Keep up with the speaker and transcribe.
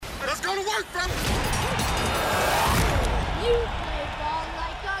work from... You play ball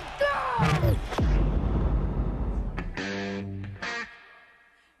like a girl!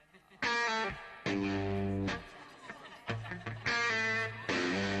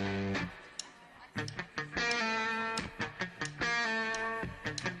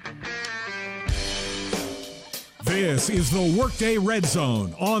 This is the Workday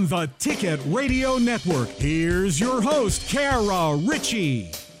Redzone on the Ticket Radio Network. Here's your host, Kara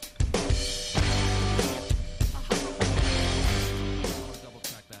Richey.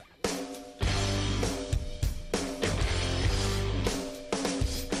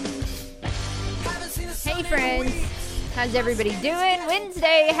 Hey friends, how's everybody doing?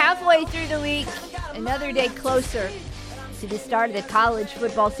 Wednesday, halfway through the week, another day closer to the start of the college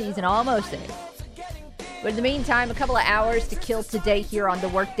football season, almost there. But in the meantime, a couple of hours to kill today here on the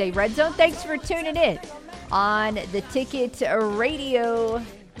Workday Redzone. Thanks for tuning in on the Ticket Radio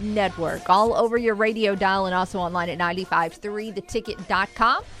Network, all over your radio dial and also online at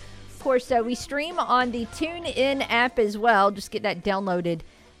 953theticket.com. Of course, we stream on the TuneIn app as well. Just get that downloaded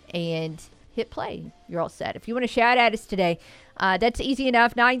and hit play. You're all set. If you want to shout at us today, that's easy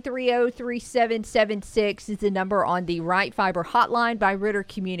enough. 930-3776 is the number on the Right Fiber hotline by Ritter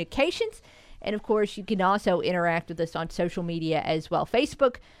Communications. And, of course, you can also interact with us on social media as well.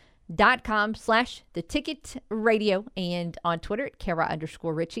 Facebook.com/theticket.radio and on Twitter at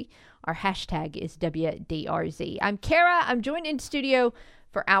Kara_Richey. Our hashtag is WDRZ. I'm Kara. I'm joined in studio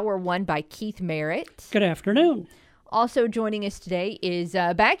for Hour 1 by Keith Merritt. Good afternoon. Also joining us today is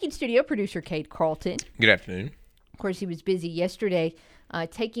back in studio producer Cade Carlton. Good afternoon. Of course, he was busy yesterday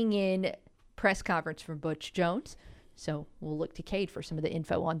taking in press conference from Butch Jones. So we'll look to Cade for some of the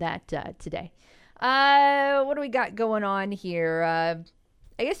info on that today. What do we got going on here? I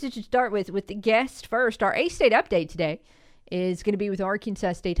guess we should start with the guest first. Our A-State update today is going to be with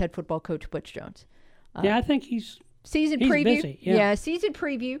Arkansas State head football coach Butch Jones. Yeah, I think he's preview. busy. Yeah, season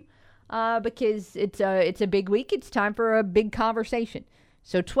preview because it's a big week. It's time for a big conversation.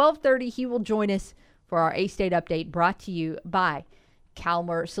 So 12:30, he will join us for our A-State update brought to you by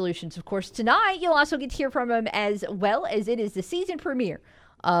Calmer Solutions. Of course, tonight you'll also get to hear from him as well, as it is the season premiere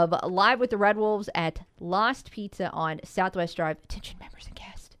of Live with the Red Wolves at Lost Pizza on Southwest Drive. Attention members and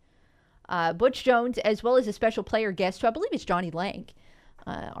guests. Butch Jones, as well as a special player guest, who I believe is Johnny Lang,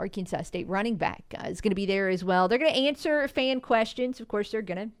 Arkansas State running back, is going to be there as well. They're going to answer fan questions. Of course, they're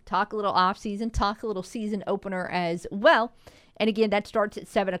going to talk a little off-season, talk a little season opener as well. And again, that starts at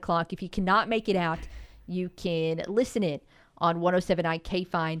 7 o'clock. If you cannot make it out, you can listen in on 107.9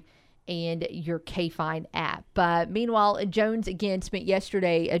 K-Fine and your K-Fine app. Meanwhile, Jones again spent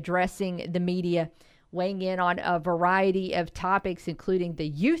yesterday addressing the media, weighing in on a variety of topics, including the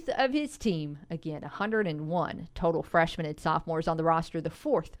youth of his team. Again, 101 total freshmen and sophomores on the roster, the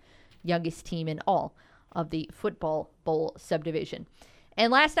fourth youngest team in all of the Football Bowl subdivision.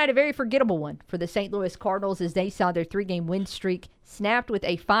 And last night, a very forgettable one for the St. Louis Cardinals as they saw their 3-game win streak snapped with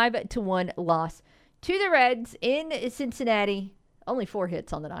a 5-1 loss to the Reds in Cincinnati. Only 4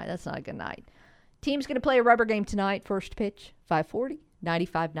 hits on the night. That's not a good night. Team's going to play a rubber game tonight. First pitch, 5:40,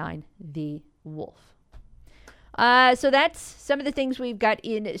 95-9, the Wolf. So that's some of the things we've got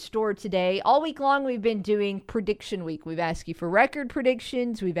in store today. All week long, we've been doing prediction week. We've asked you for record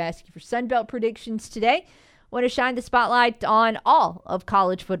predictions. We've asked you for Sunbelt predictions today. Want to shine the spotlight on all of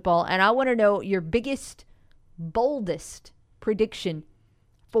college football, and I want to know your biggest, boldest prediction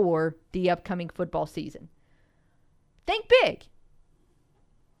for the upcoming football season. Think big.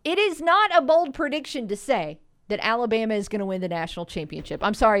 It is not a bold prediction to say that Alabama is going to win the national championship.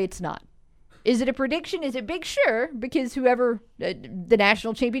 I'm sorry, it's not. Is it a prediction? Is it big? Sure, because whoever the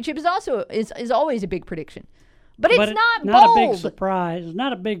national championship is also is always a big prediction. But it's not bold. Not a big surprise. It's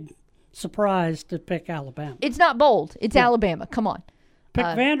not a big surprise to pick Alabama. It's not bold. It's Alabama. Come on. Pick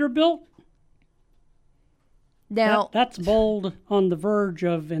Vanderbilt. Now that's bold on the verge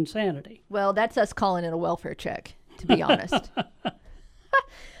of insanity. Well, that's us calling it a welfare check, to be honest.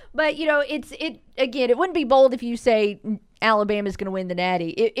 But it wouldn't be bold if you say Alabama's going to win the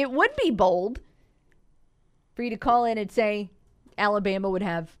Natty. It would be bold for you to call in and say Alabama would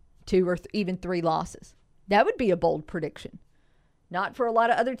have 2 or even 3 losses. That would be a bold prediction. Not for a lot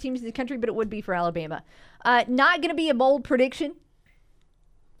of other teams in the country, but it would be for Alabama. Not going to be a bold prediction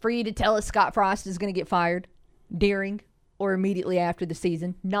for you to tell us Scott Frost is going to get fired during or immediately after the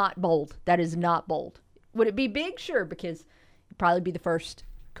season. Not bold. That is not bold. Would it be big? Sure, because it'd probably be the first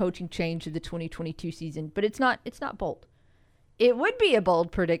coaching change of the 2022 season, but it's not bold. It would be a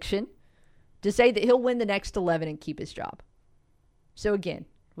bold prediction to say that he'll win the next 11 and keep his job. So again,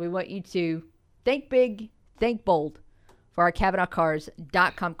 we want you to think big, think bold for our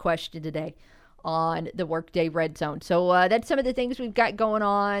CavenaughCars.com question today on the Workday Red Zone. So that's some of the things we've got going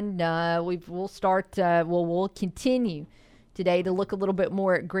on. We'll continue today to look a little bit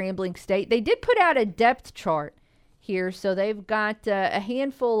more at Grambling State. They did put out a depth chart here, so they've got a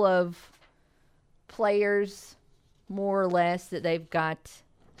handful of players, more or less, that they've got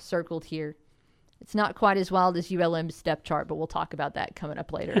circled here. It's not quite as wild as ULM's depth chart, but we'll talk about that coming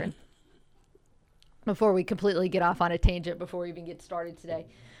up later. And before we completely get off on a tangent before we even get started today.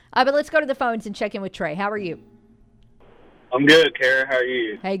 But let's go to the phones and check in with Trey. How are you? I'm good, Kara. How are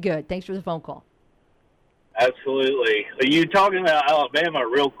you? Hey, good. Thanks for the phone call. Absolutely. You talking about Alabama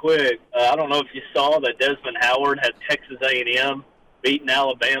real quick. I don't know if you saw that Desmond Howard had Texas A&M beating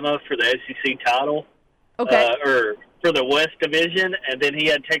Alabama for the SEC title. Okay. Or for the West Division, and then he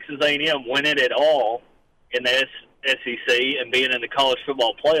had Texas A&M winning it all in the SEC and being in the college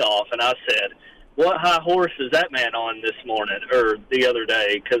football playoff. And I said, what high horse is that man on this morning or the other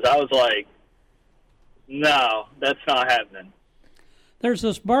day? Because I was like, no, that's not happening. There's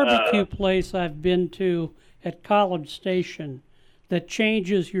this barbecue place I've been to at College Station that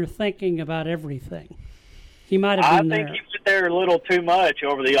changes your thinking about everything. He might have been there. I think he went there a little too much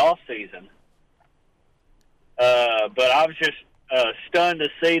over the off season. But I was just stunned to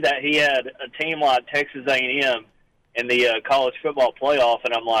see that he had a team like Texas A&M in the college football playoff,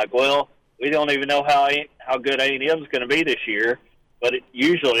 and I'm like, well, we don't even know how good A&M is going to be this year, but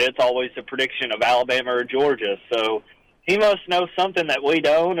usually it's always a prediction of Alabama or Georgia. So he must know something that we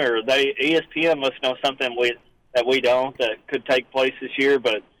don't, or ESPN must know something that we don't that could take place this year,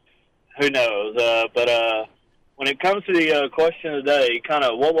 but who knows? But when it comes to the question of the day, kind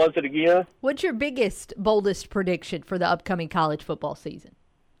of what was it again? What's your biggest, boldest prediction for the upcoming college football season?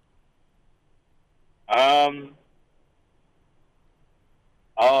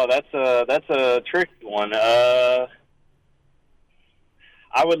 That's a tricky one. I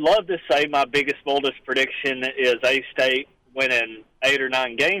would love to say my biggest, boldest prediction is A-State winning 8 or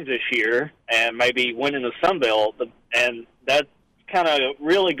 9 games this year and maybe winning the Sun Belt. And that's kind of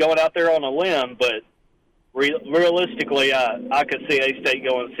really going out there on a limb, but realistically, I could see A-State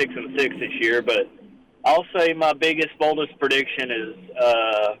going 6-6 this year. But I'll say my biggest, boldest prediction is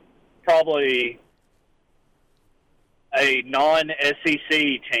probably a non-SEC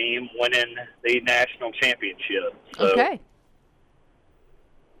team winning the national championship. So, okay.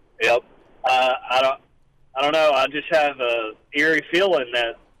 Yep. I don't know. I just have a eerie feeling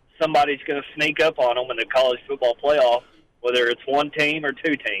that somebody's going to sneak up on them in the college football playoff, whether it's one team or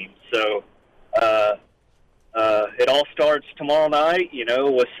 2 teams. So it all starts tomorrow night,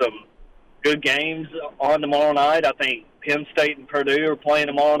 with some good games on tomorrow night. I think Penn State and Purdue are playing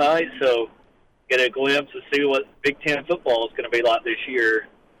tomorrow night, so get a glimpse to see what Big Ten football is going to be like this year.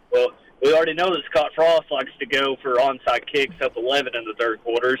 Well, we already know that Scott Frost likes to go for onside kicks up 11 in the third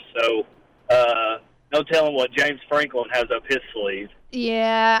quarter, so no telling what James Franklin has up his sleeve.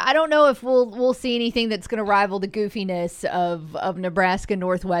 Yeah, I don't know if we'll see anything that's going to rival the goofiness of Nebraska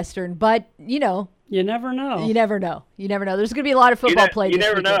Northwestern, but you never know. You never know. There's going to be a lot of football played. You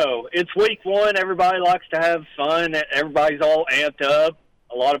never know. It's week 1. Everybody likes to have fun. Everybody's all amped up.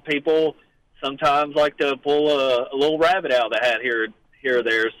 A lot of people sometimes like to pull a little rabbit out of the hat here or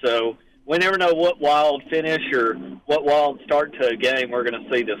there. So we never know what wild finish or what wild start to a game we're going to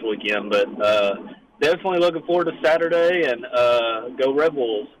see this weekend. But definitely looking forward to Saturday, and go Red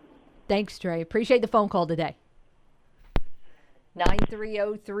Wolves. Thanks, Trey. Appreciate the phone call today.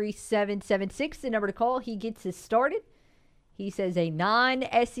 930-3776, the number to call. He gets us started. He says a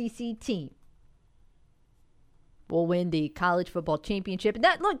non-SEC team will win the college football championship. And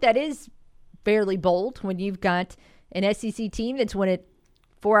that is fairly bold when you've got an SEC team that's won it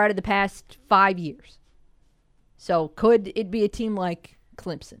 4 out of the past 5 years. So could it be a team like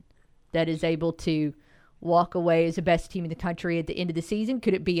Clemson that is able to walk away as the best team in the country at the end of the season?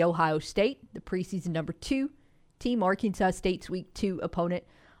 Could it be Ohio State, the preseason number 2 team, Arkansas State's week 2 opponent?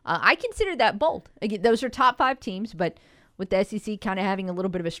 I consider that bold. Again, those are top 5 teams, but with the SEC kind of having a little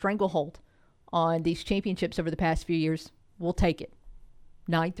bit of a stranglehold on these championships over the past few years, we'll take it.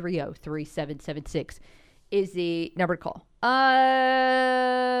 930-3776 is the number to call.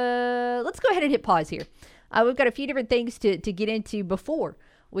 Let's go ahead and hit pause here. We've got a few different things to get into before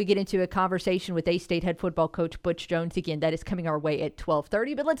we get into a conversation with A-State head football coach Butch Jones. Again, that is coming our way at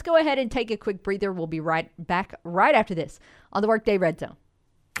 12:30. But let's go ahead and take a quick breather. We'll be right back right after this on the Workday Red Zone.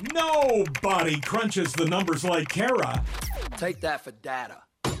 Nobody crunches the numbers like Kara. Take that for data.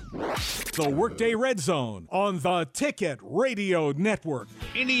 The Workday Red Zone on the Ticket Radio Network.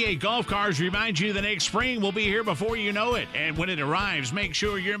 NEA Golf Cars remind you the next spring will be here before you know it. And when it arrives, make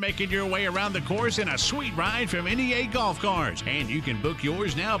sure you're making your way around the course in a sweet ride from NEA Golf Cars. And you can book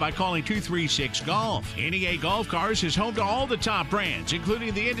yours now by calling 236-GOLF. NEA Golf Cars is home to all the top brands,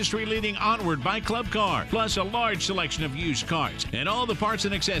 including the industry-leading Onward by Club Car, plus a large selection of used carts, and all the parts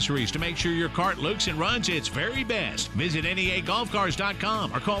and accessories to make sure your cart looks and runs its very best. Visit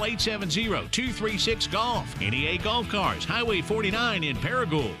NEAGolfCars.com or call 870-236-GOLF. NEA Golf Cars, Highway 49 in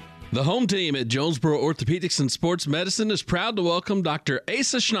Paragould. The home team at Jonesboro Orthopedics and Sports Medicine is proud to welcome Dr.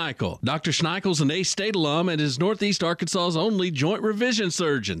 Asa Schneickel. Dr. Schneickel's an A-State alum and is Northeast Arkansas's only joint revision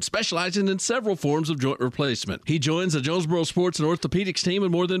surgeon, specializing in several forms of joint replacement. He joins the Jonesboro Sports and Orthopedics team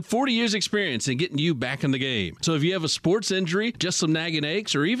with more than 40 years' experience in getting you back in the game. So if you have a sports injury, just some nagging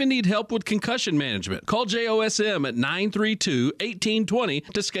aches, or even need help with concussion management, call JOSM at 932-1820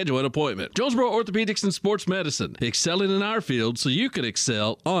 to schedule an appointment. Jonesboro Orthopedics and Sports Medicine, excelling in our field so you can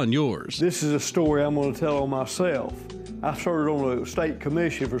excel on yours. This is a story I'm going to tell on myself. I served on a state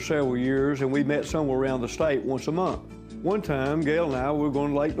commission for several years, and we met somewhere around the state once a month. One time, Gail and I were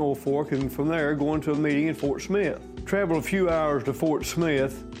going to Lake Norfolk, and from there going to a meeting in Fort Smith. Traveled a few hours to Fort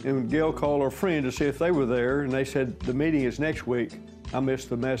Smith, and Gail called her friend to see if they were there, and they said, the meeting is next week. I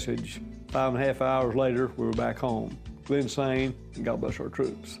missed the message. 5.5 hours later, we were back home. Glenn Sane, and God bless our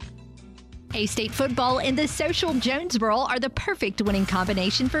troops. A-State football and the Social Jonesboro are the perfect winning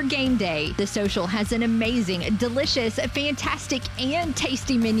combination for game day. The Social has an amazing, delicious, fantastic, and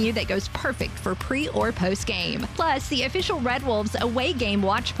tasty menu that goes perfect for pre or post game. Plus, the official Red Wolves away game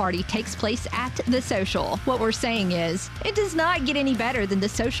watch party takes place at the Social. What we're saying is, it does not get any better than the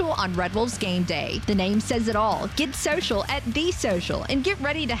Social on Red Wolves game day. The name says it all. Get social at the Social and get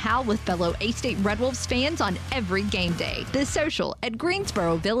ready to howl with fellow A-State Red Wolves fans on every game day. The Social at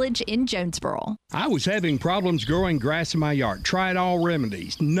Greensboro Village in Jonesboro. I was having problems growing grass in my yard. Tried all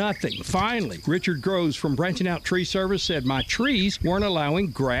remedies. Nothing. Finally, Richard Groves from Branching Out Tree Service said my trees weren't allowing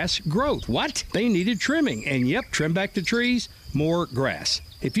grass growth. What? They needed trimming. And yep, trim back the trees, more grass.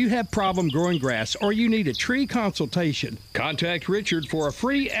 If you have problem growing grass or you need a tree consultation, contact Richard for a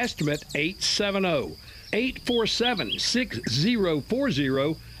free estimate.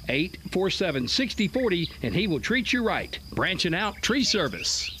 870-847-6040, 847-6040, and he will treat you right. Branching Out Tree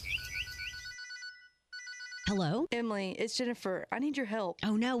Service. Hello? Emily, it's Jennifer. I need your help.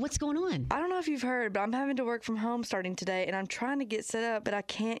 Oh no, what's going on? I don't know if you've heard, but I'm having to work from home starting today, and I'm trying to get set up, but I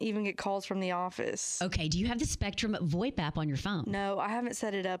can't even get calls from the office. Okay, do you have the Spectrum VoIP app on your phone? No, I haven't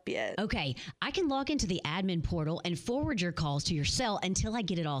set it up yet. Okay, I can log into the admin portal and forward your calls to your cell until I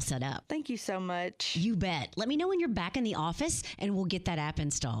get it all set up. Thank you so much. You bet. Let me know when you're back in the office, and we'll get that app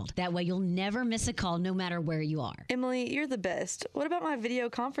installed. That way you'll never miss a call no matter where you are. Emily, you're the best. What about my video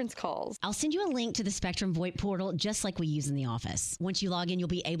conference calls? I'll send you a link to the Spectrum VoIP portal just like we use in the office. Once you log in, you'll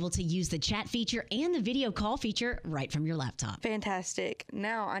be able to use the chat feature and the video call feature right from your laptop. Fantastic.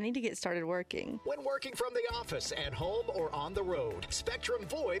 Now I need to get started working. When working from the office, at home, or on the road, Spectrum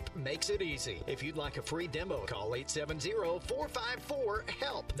VoIP makes it easy. If you'd like a free demo, call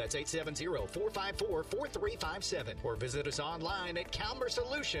 870-454-HELP. That's 870-454-4357. Or visit us online at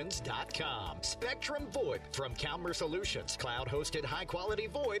CalmerSolutions.com. Spectrum VoIP from Calmer Solutions. Cloud-hosted high-quality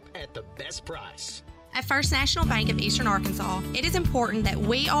VoIP at the best price. At First National Bank of Eastern Arkansas, it is important that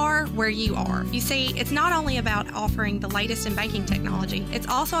we are where you are. You see, it's not only about offering the latest in banking technology, it's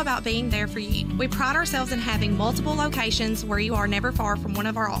also about being there for you. We pride ourselves in having multiple locations where you are never far from one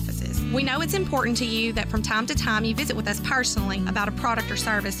of our offices. We know it's important to you that from time to time you visit with us personally about a product or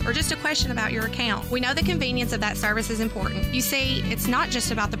service or just a question about your account. We know the convenience of that service is important. You see, it's not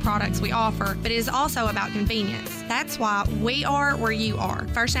just about the products we offer, but it is also about convenience. That's why we are where you are.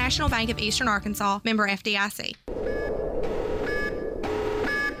 First National Bank of Eastern Arkansas, member FDIC.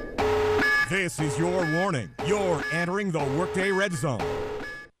 This is your warning. You're entering the Workday Red Zone.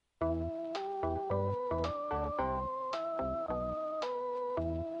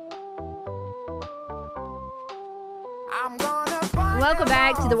 Welcome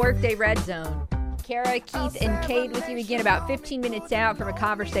back to the Workday Red Zone. Kara, Keith, and Cade with you again about 15 minutes out from a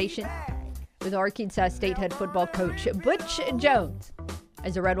conversation with Arkansas State head football coach Butch Jones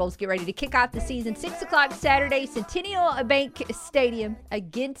as the Red Wolves get ready to kick off the season. 6 o'clock Saturday, Centennial Bank Stadium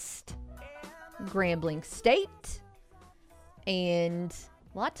against Grambling State. And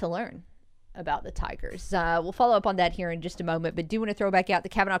a lot to learn about the Tigers. We'll follow up on that here in just a moment, but do want to throw back out the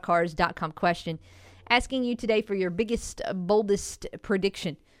CavanaughCars.com question, asking you today for your biggest, boldest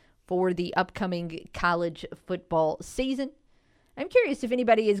prediction for the upcoming college football season. I'm curious if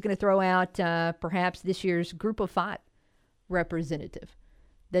anybody is going to throw out perhaps this year's Group of 5 representative.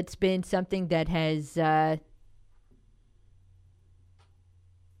 That's been something that has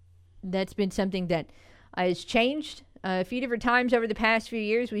changed a few different times over the past few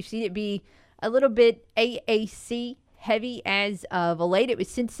years. We've seen it be a little bit AAC heavy as of late. It was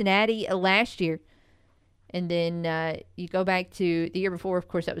Cincinnati last year. And then you go back to the year before. Of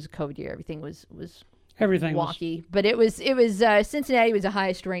course, that was a COVID year. Everything was wonky. But it was Cincinnati was the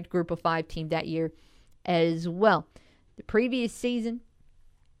highest ranked Group of 5 team that year as well. The previous season,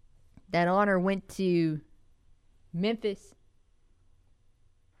 that honor went to Memphis.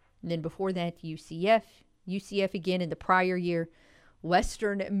 And then before that, UCF again in the prior year.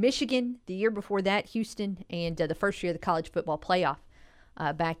 Western Michigan the year before that, Houston, and the first year of the college football playoff.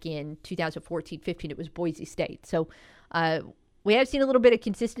 Back in 2014-15, it was Boise State. So we have seen a little bit of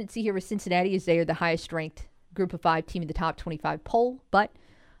consistency here with Cincinnati as they are the highest-ranked Group of 5 team in the top 25 poll. But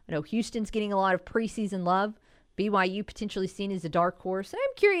I know Houston's getting a lot of preseason love. BYU potentially seen as a dark horse.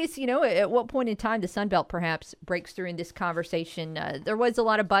 I'm curious, at what point in time the Sun Belt perhaps breaks through in this conversation. There was a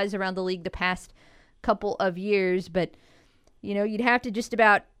lot of buzz around the league the past couple of years, but, you'd have to just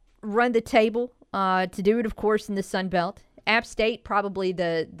about run the table to do it, of course, in the Sun Belt. App State, probably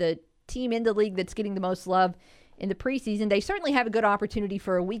the team in the league that's getting the most love in the preseason. They certainly have a good opportunity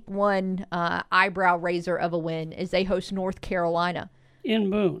for a week 1 eyebrow raiser of a win as they host North Carolina.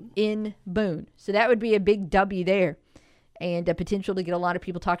 In Boone. So that would be a big W there and a potential to get a lot of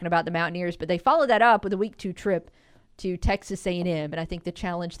people talking about the Mountaineers. But they follow that up with a week 2 trip to Texas A&M. And I think the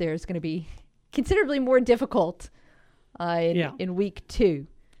challenge there is going to be considerably more difficult in week 2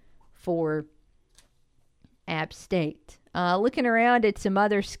 for App State. Looking around at some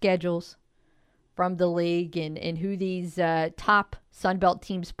other schedules from the league and who these top Sun Belt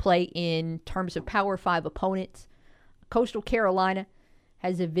teams play in terms of Power 5 opponents. Coastal Carolina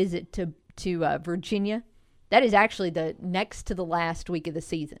has a visit to Virginia. That is actually the next to the last week of the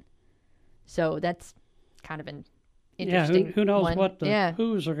season. So that's kind of an interesting who knows one. What the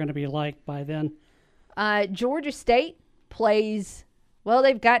Who's are going to be like by then. Georgia State plays,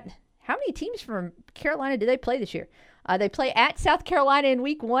 they've got, how many teams from Carolina do they play this year? They play at South Carolina in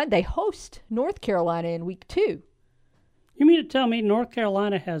week 1. They host North Carolina in week 2. You mean to tell me North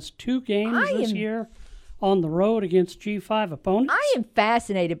Carolina has 2 games this year on the road against G5 opponents? I am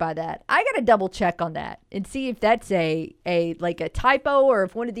fascinated by that. I got to double check on that and see if that's a typo or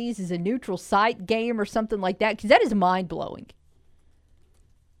if one of these is a neutral site game or something like that, because that is mind blowing.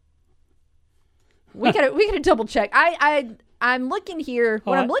 We gotta double check. I'm looking here.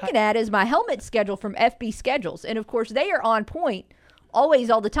 What I'm looking at is my helmet schedule from FB Schedules. And, of course, they are on point always,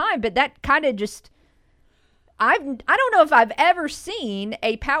 all the time. But that kind of just – I don't know if I've ever seen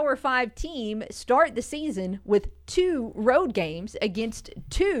a Power 5 team start the season with 2 road games against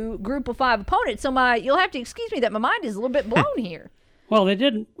 2 Group of 5 opponents. So you'll have to excuse me that my mind is a little bit blown here. Well, they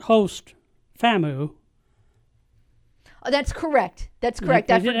didn't host FAMU. Oh, that's correct. I forgot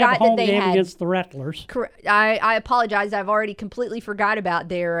that they game had against the Rattlers. Correct. I apologize. I've already completely forgot about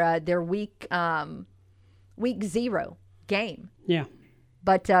their week 0 game. Yeah.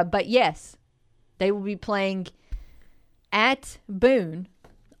 But yes, they will be playing at Boone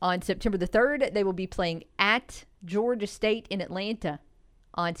on September the 3rd. They will be playing at Georgia State in Atlanta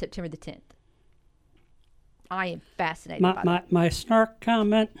on September the 10th. I am fascinated by that. My snark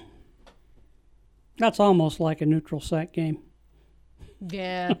comment. That's almost like a neutral site game.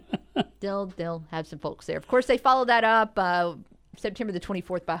 Yeah, they'll have some folks there. Of course, they follow that up September the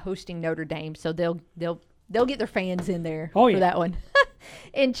 24th by hosting Notre Dame, so they'll get their fans in there for that one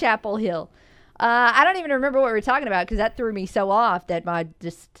in Chapel Hill. I don't even remember what we were talking about because that threw me so off that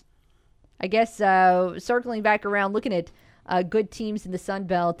circling back around, looking at good teams in the Sun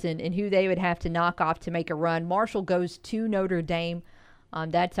Belt and who they would have to knock off to make a run. Marshall goes to Notre Dame.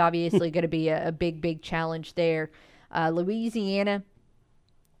 That's obviously going to be a big challenge there. Louisiana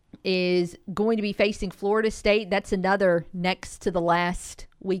is going to be facing Florida State. That's another next to the last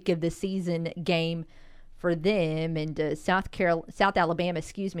week of the season game for them. And South Alabama,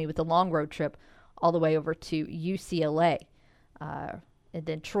 with a long road trip all the way over to UCLA. And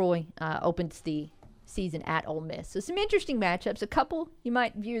then Troy opens the season at Ole Miss. So some interesting matchups. A couple you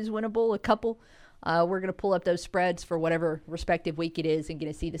might view as winnable. A couple we're going to pull up those spreads for whatever respective week it is and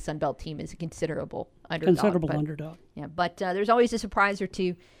going to see the Sun Belt team as a considerable underdog. Yeah, but there's always a surprise or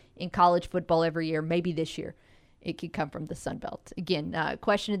two in college football every year. Maybe this year it could come from the Sun Belt. Again,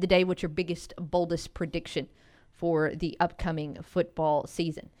 question of the day, what's your biggest, boldest prediction for the upcoming football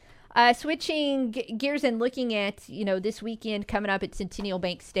season? Switching gears and looking at, this weekend coming up at Centennial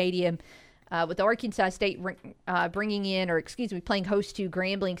Bank Stadium with Arkansas State playing host to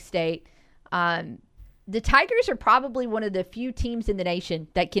Grambling State. the Tigers are probably one of the few teams in the nation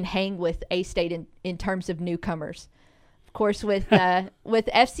that can hang with A-State in terms of newcomers. Of course, with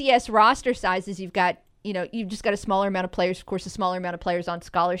FCS roster sizes, you've just got a smaller amount of players, of course, a smaller amount of players on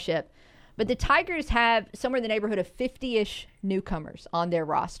scholarship. But the Tigers have somewhere in the neighborhood of 50-ish newcomers on their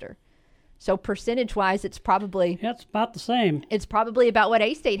roster. So percentage-wise, it's probably... Yeah, it's about the same. It's probably about what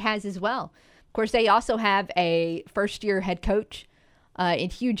A-State has as well. Of course, they also have a first-year head coach in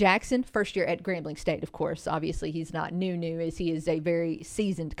Hugh Jackson, first year at Grambling State, of course. Obviously, he's not new, as he is a very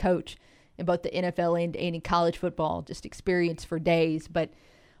seasoned coach in both the NFL and in college football, just experience for days. But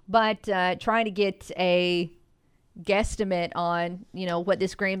trying to get a guesstimate on, what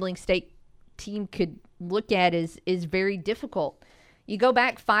this Grambling State team could look at is very difficult. You go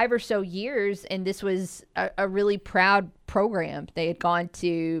back 5 or so years, and this was a really proud program. They had gone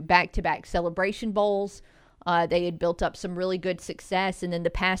to back-to-back Celebration Bowls. They had built up some really good success, and then the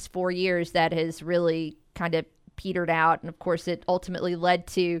past 4 years, that has really kind of petered out. And, of course, it ultimately led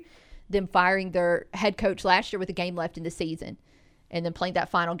to them firing their head coach last year with a game left in the season, and then playing that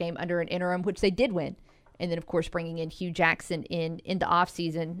final game under an interim, which they did win. And then, of course, bringing in Hugh Jackson in the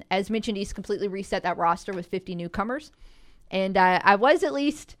offseason. As mentioned, he's completely reset that roster with 50 newcomers. And I was at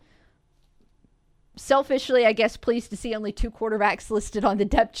least selfishly, I guess, pleased to see only 2 quarterbacks listed on the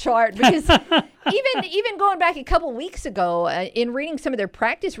depth chart, because even going back a couple weeks ago, in reading some of their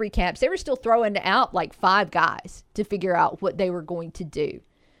practice recaps, they were still throwing out like 5 guys to figure out what they were going to do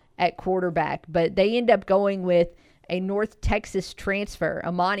at quarterback. But they end up going with a North Texas transfer,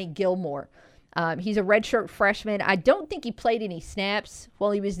 Amani Gilmore. He's a redshirt freshman. I don't think he played any snaps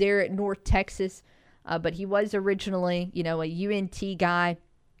while he was there at North Texas, but he was originally, a UNT guy.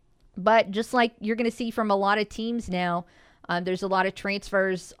 But just like you're going to see from a lot of teams now, there's a lot of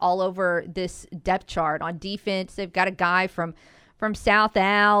transfers all over this depth chart. On defense, they've got a guy from South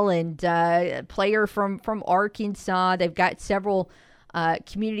Al and a player from Arkansas. They've got several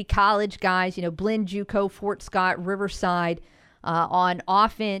community college guys, Blinn, JUCO, Fort Scott, Riverside. On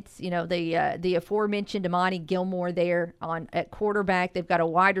offense, the aforementioned Amani Gilmore there at quarterback. They've got a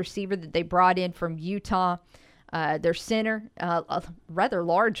wide receiver that they brought in from Utah. Their center, a rather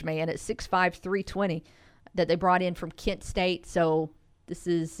large man at 6'5", 320, that they brought in from Kent State. So this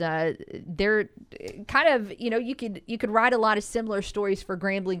is they're kind of, you could write a lot of similar stories for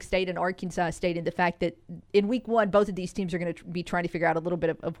Grambling State and Arkansas State in the fact that in week 1, both of these teams are going to be trying to figure out a little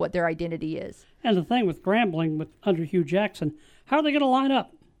bit of what their identity is. And the thing with Grambling, under Hugh Jackson, how are they going to line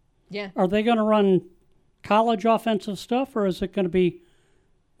up? Yeah. Are they going to run college offensive stuff, or is it going to be,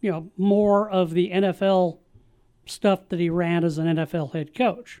 more of the NFL stuff that he ran as an NFL head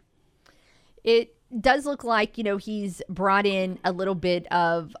coach? It does look like, he's brought in a little bit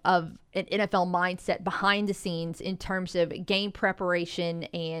of an NFL mindset behind the scenes in terms of game preparation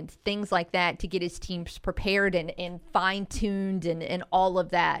and things like that to get his teams prepared and fine-tuned and all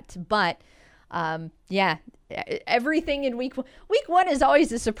of that. But, everything in week 1 is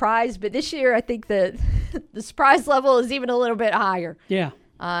always a surprise, but this year I think the surprise level is even a little bit higher. Yeah.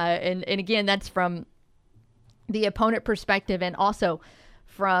 And again, that's from the opponent perspective and also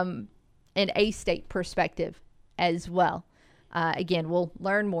from an A-State perspective as well. Again, we'll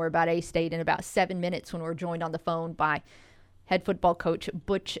learn more about A-State in about 7 minutes when we're joined on the phone by head football coach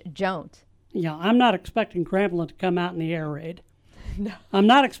Butch Jones. Yeah, I'm not expecting Grambling to come out in the air raid. No. I'm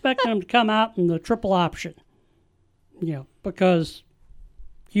not expecting them to come out in the triple option, because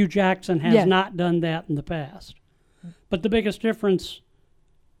Hugh Jackson has not done that in the past. But the biggest difference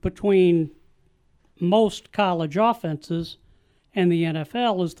between most college offenses and the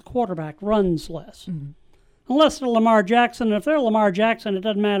NFL is the quarterback runs less. Mm-hmm. Unless they're Lamar Jackson. And if they're Lamar Jackson, it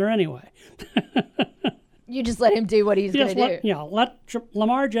doesn't matter anyway. You just let him do what he's going to do. Let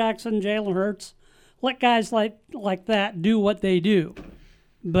Lamar Jackson, Jalen Hurts, let guys like that do what they do.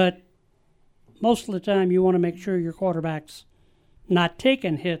 But most of the time you want to make sure your quarterback's not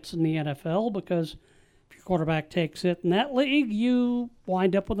taking hits in the NFL, because if your quarterback takes it in that league, you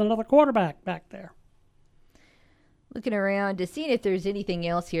wind up with another quarterback back there. Looking around to see if there's anything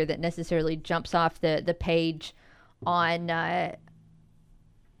else here that necessarily jumps off the page on the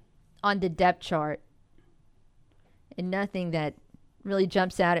depth chart, and nothing that really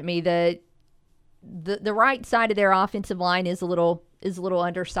jumps out at me. The right side of their offensive line is a little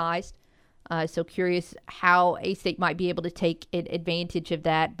undersized, so curious how A-State might be able to take advantage of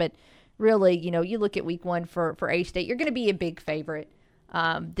that. But really, you look at week 1 for A-State, you're going to be a big favorite.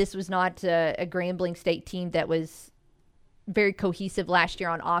 This was not a Grambling State team that was very cohesive last year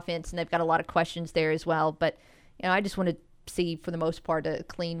on offense, and they've got a lot of questions there as well. But, I just want to see, for the most part, a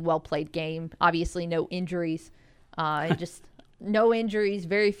clean, well-played game. Obviously, no injuries, and just no injuries,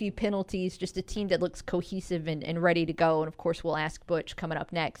 very few penalties, just a team that looks cohesive and ready to go. And, of course, we'll ask Butch coming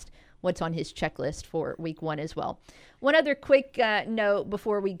up next what's on his checklist for week 1 as well. One other quick note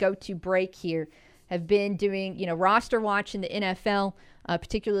before we go to break here. Have been doing, roster watch in the NFL,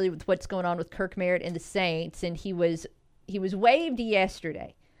 particularly with what's going on with Kirk Merritt and the Saints. And he was waived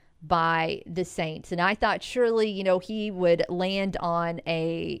yesterday by the Saints. And I thought surely, he would land on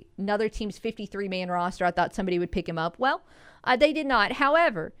another team's 53-man roster. I thought somebody would pick him up. Well, they did not.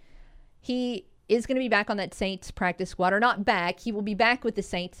 However, he is going to be back on that Saints practice squad, or not back. He will be back with the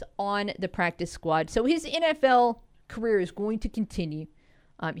Saints on the practice squad. So his NFL career is going to continue.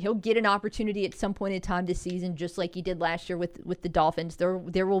 He'll get an opportunity at some point in time this season, just like he did last year with the Dolphins.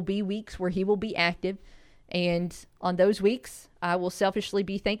 There will be weeks where he will be active. And on those weeks, I will selfishly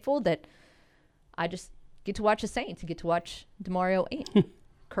be thankful that I just get to watch the Saints and get to watch DeMario and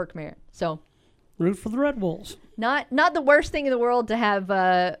Kirk Merritt. So root for the Red Wolves. Not the worst thing in the world to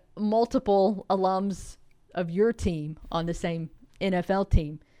have multiple alums of your team on the same NFL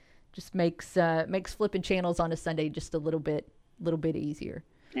team. Just makes flipping channels on a Sunday just a little bit easier.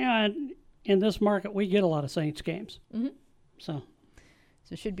 Yeah, in this market, we get a lot of Saints games. Mm-hmm. So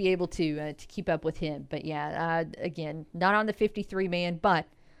should be able to keep up with him. But yeah, again, not on the 53-man, but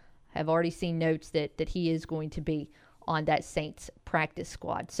I've already seen notes that he is going to be on that Saints practice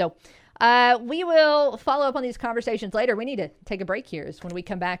squad. So we will follow up on these conversations later. We need to take a break here. When we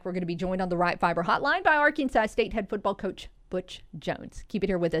come back, we're going to be joined on the Right Fiber Hotline by Arkansas State head football coach Butch Jones. Keep it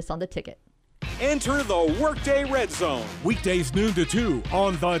here with us on The Ticket. Enter the Workday Red Zone, weekdays noon to 2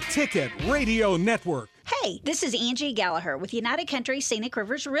 on the Ticket Radio Network. Hey, this is Angie Gallagher with United Country Scenic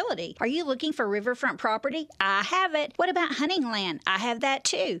Rivers Realty. Are you looking for riverfront property? I have it. What about hunting land? I have that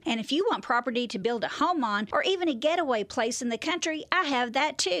too. And if you want property to build a home on or even a getaway place in the country, I have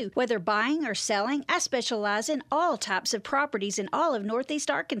that too. Whether buying or selling, I specialize in all types of properties in all of Northeast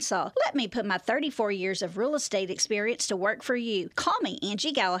Arkansas. Let me put my 34 years of real estate experience to work for you. Call me,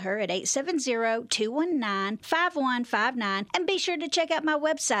 Angie Gallagher, at 870-219-5159, and be sure to check out my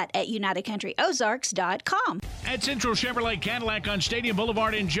website at UnitedCountryOzarks.com. At Central Chevrolet Cadillac on Stadium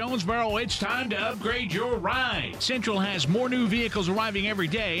Boulevard in Jonesboro, it's time to upgrade your ride. Central has more new vehicles arriving every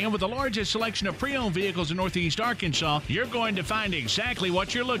day, and with the largest selection of pre-owned vehicles in Northeast Arkansas, you're going to find exactly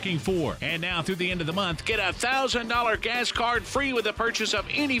what you're looking for. And now through the end of the month, get a $1,000 gas card free with the purchase of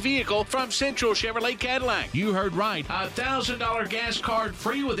any vehicle from Central Chevrolet Cadillac. You heard right, a $1,000 gas card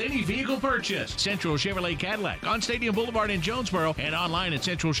free with any vehicle purchase. Central Chevrolet Cadillac on Stadium Boulevard in Jonesboro and online at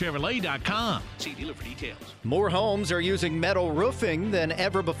centralchevrolet.com. See dealer for details. More homes are using metal roofing than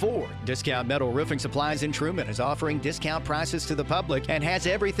ever before. Discount Metal Roofing Supplies in Truman is offering discount prices to the public and has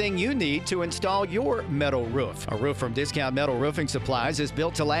everything you need to install your metal roof. A roof from Discount Metal Roofing Supplies is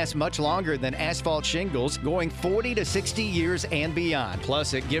built to last much longer than asphalt shingles, going 40 to 60 years and beyond.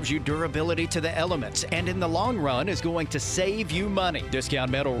 Plus, it gives you durability to the elements and in the long run is going to save you money.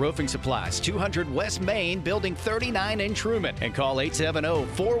 Discount Metal Roofing Supplies, 200 West Main, Building 39 in Truman, and call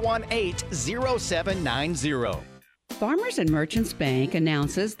 870-418-0790. Farmers and Merchants Bank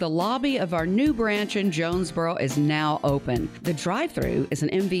announces the lobby of our new branch in Jonesboro is now open. The drive-thru is an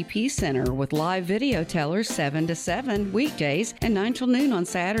MVP center with live video tellers 7 to 7 weekdays and 9 till noon on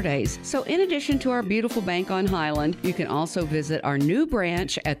Saturdays. So in addition to our beautiful bank on Highland, you can also visit our new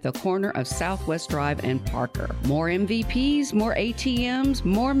branch at the corner of Southwest Drive and Parker. More MVPs, more ATMs,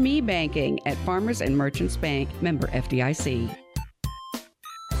 more me banking at Farmers and Merchants Bank, member FDIC.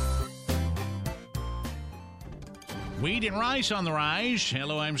 Wheat and rice on the rise.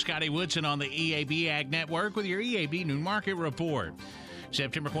 Hello, I'm Scotty Woodson on the EAB Ag Network with your EAB Noon Market Report.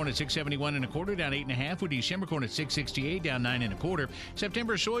 September corn at 671 1/4, down 8 1/2. With December corn at 668, down 9 1/4.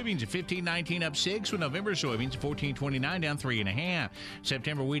 September soybeans at 1519, up 6. With November soybeans at 1429, down 3 1/2.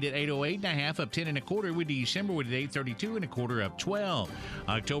 September wheat at 808 1/2, up 10 1/4. With December wheat at 832 1/4, up 12.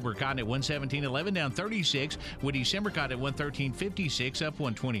 October cotton at 117.11, down 36. With December cotton at 113.56, up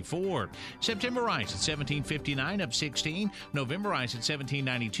 124. September rice at 1759, up 16. November rice at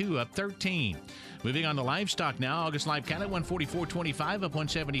 1792, up 13. Moving on to livestock now. August live cattle at 144.25, up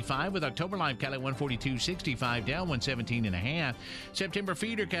 175. With October live cattle at 142.65, down 117 1/2. September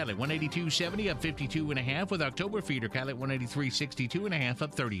feeder cattle at 182.70, up 52 1/2. With October feeder cattle at 183.62 1/2,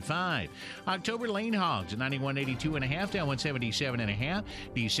 up 35. October lane hogs at 91.82 1/2, down 177 1/2.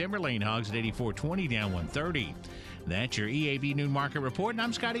 December lane hogs at 84.20, down 130. That's your EAB Noon Market Report, and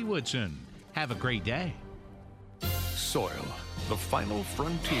I'm Scotty Woodson. Have a great day. Soil, the final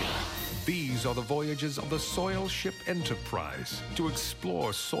frontier. These are the voyages of the Soil Ship Enterprise to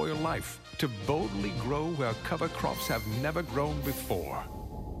explore soil life, to boldly grow where cover crops have never grown before.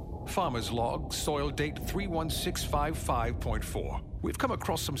 Farmer's Log, soil date 31655.4. We've come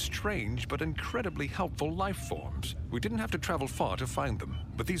across some strange but incredibly helpful life forms. We didn't have to travel far to find them,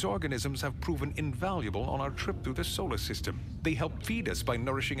 but these organisms have proven invaluable on our trip through the solar system. They help feed us by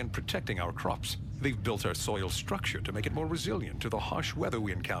nourishing and protecting our crops. They've built our soil structure to make it more resilient to the harsh weather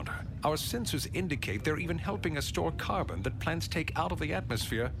we encounter. Our sensors indicate they're even helping us store carbon that plants take out of the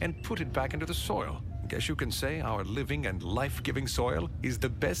atmosphere and put it back into the soil. Guess you can say our living and life-giving soil is the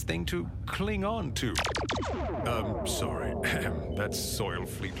best thing to cling on to. Sorry. That's soil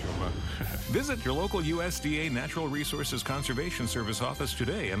fleet humor. Visit your local USDA Natural Resources Conservation Service office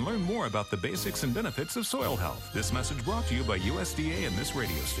today and learn more about the basics and benefits of soil health. This message brought to you by USDA and this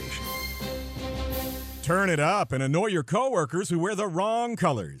radio station. Turn it up and annoy your coworkers who wear the wrong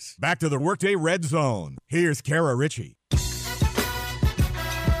colors. Back to the Workday Red Zone. Here's Kara Richey.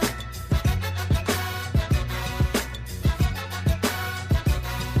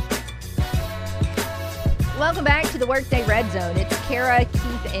 Welcome back to the Workday Red Zone. It's Kara,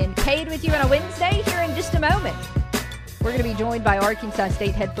 Keith, and Cade with you on a Wednesday. Here in just a moment, we're going to be joined by Arkansas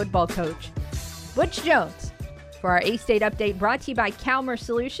State head football coach Butch Jones for our A-State update, brought to you by Calmer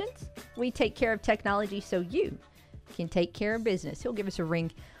Solutions. We take care of technology so you can take care of business. He'll give us a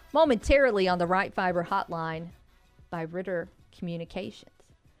ring momentarily on the Right Fiber hotline by Ritter Communications.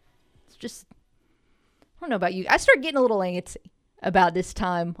 It's just, I don't know about you. I start getting a little antsy about this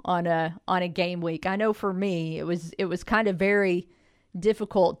time on a game week. I know for me it was kind of very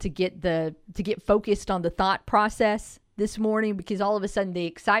difficult to get focused on the thought process this morning, because all of a sudden the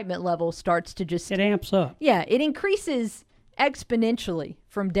excitement level starts to just, it amps up. Yeah, it increases exponentially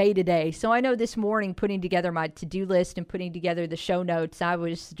from day to day. So I know this morning, putting together my to-do list and putting together the show notes, I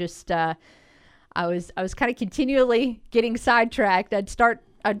was just I was kind of continually getting sidetracked. I'd start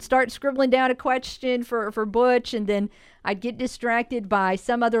scribbling down a question for Butch, and then I'd get distracted by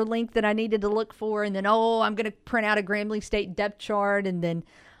some other link that I needed to look for, and then, I'm going to print out a Grambling State depth chart, and then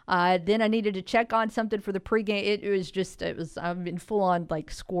I needed to check on something for the pregame. I'm in full-on,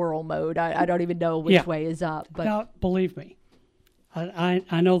 like, squirrel mode. I don't even know which way is up. But now, believe me,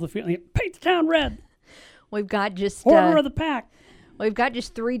 I know the feeling. Paint the town red. We've got just... Order of the pack. We've got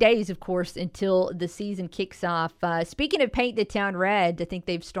just 3 days, of course, until the season kicks off. Speaking of Paint the Town Red, I think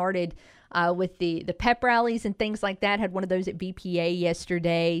they've started with the pep rallies and things like that. Had one of those at BPA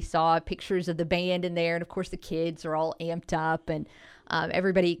yesterday. Saw pictures of the band in there, and of course the kids are all amped up, and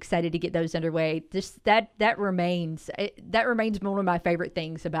everybody excited to get those underway. Just that remains one of my favorite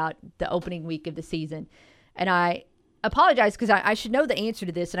things about the opening week of the season. And I apologize because I should know the answer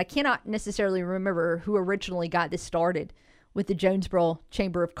to this, and I cannot necessarily remember who originally got this started with the Jonesboro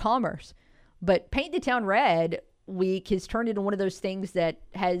Chamber of Commerce. But Paint the Town Red week has turned into one of those things that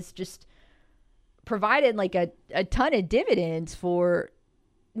has just provided like a ton of dividends for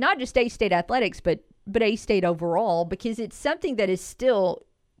not just A-State athletics, but A-State overall, because it's something that is still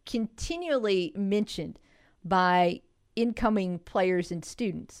continually mentioned by incoming players and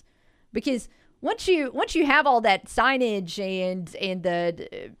students. Because once you have all that signage and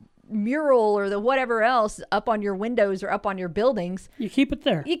the mural or the whatever else up on your windows or up on your buildings, you keep it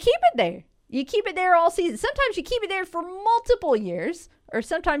there. You keep it there all season. Sometimes you keep it there for multiple years, or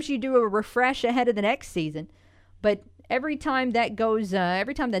sometimes you do a refresh ahead of the next season. But every time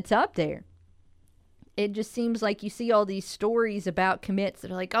that's up there, it just seems like you see all these stories about commits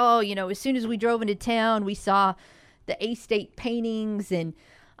that are like, as soon as we drove into town, we saw the A-State paintings and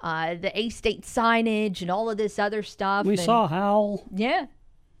the A-State signage and all of this other stuff. We saw Howell. Yeah.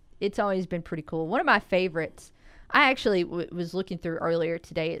 It's always been pretty cool. One of my favorites, I actually was looking through earlier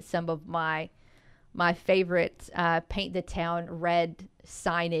today at some of my favorite Paint the Town Red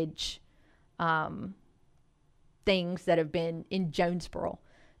signage things that have been in Jonesboro.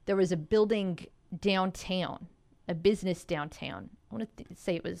 There was a building downtown, a business downtown. I want to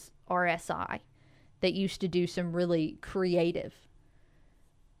say it was RSI, that used to do some really creative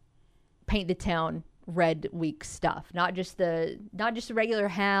Paint the Town Red Week stuff, not just the regular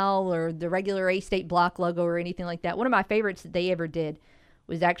HAL or the regular A-State block logo or anything like that. One of my favorites that they ever did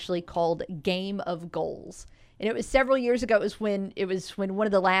was actually called Game of Goals, and it was several years ago. It was when one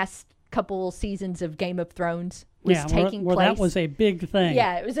of the last couple seasons of Game of Thrones was taking place. That was a big thing.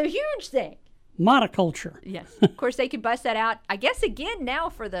 Yeah, it was a huge thing. Monoculture. Yes, of course they could bust that out. I guess again now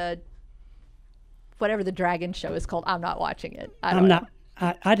for the whatever the dragon show is called. I'm not watching it.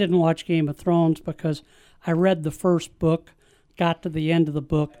 I didn't watch Game of Thrones because I read the first book, got to the end of the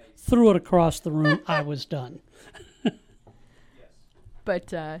book, threw it across the room. I was done.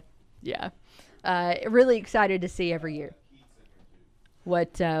 But, really excited to see every year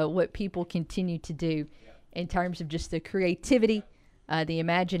what people continue to do in terms of just the creativity the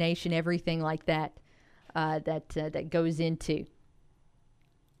imagination, everything like that, that goes into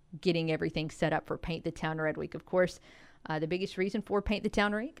getting everything set up for Paint the Town Red Week. Of course, the biggest reason for Paint the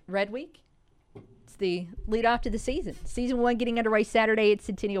Town Red Week, it's the lead off to the season. Season 1 getting underway Saturday at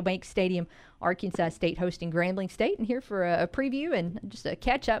Centennial Bank Stadium. Arkansas State hosting Grambling State. And here for a preview and just a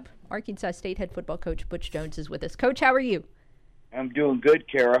catch-up, Arkansas State head football coach Butch Jones is with us. Coach, how are you? I'm doing good,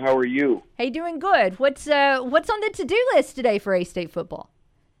 Kara. How are you? Hey, doing good. What's on the to-do list today for A-State football?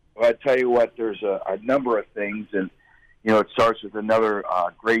 Well, I tell you what, there's a number of things, and it starts with another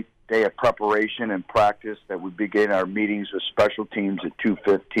great day of preparation and practice that we begin our meetings with special teams at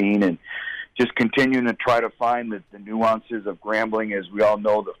 2:15, and just continuing to try to find the nuances of Grambling. As we all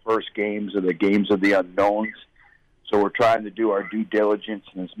know, the first games are the games of the unknowns. So we're trying to do our due diligence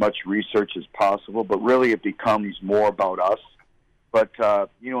and as much research as possible, but really it becomes more about us. But,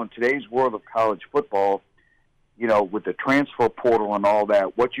 in today's world of college football, with the transfer portal and all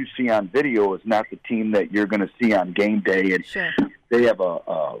that, what you see on video is not the team that you're going to see on game day. And sure. They have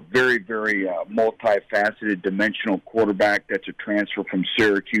a very, very multifaceted, dimensional quarterback that's a transfer from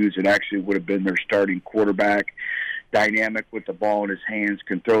Syracuse. It actually would have been their starting quarterback. Dynamic with the ball in his hands,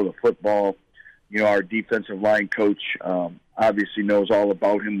 can throw the football. Our defensive line coach obviously knows all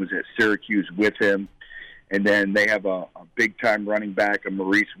about him, was at Syracuse with him. And then they have a big-time running back, a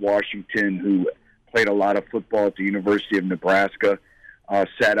Maurice Washington, who played a lot of football at the University of Nebraska,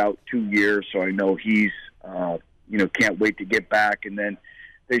 sat out 2 years, so I know he's, can't wait to get back. And then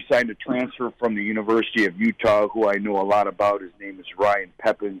they signed a transfer from the University of Utah, who I know a lot about. His name is Ryan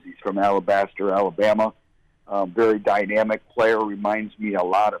Pepins. He's from Alabaster, Alabama. Very dynamic player, reminds me a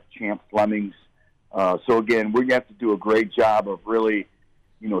lot of Champ Fleming's. So, again, we have to do a great job of really,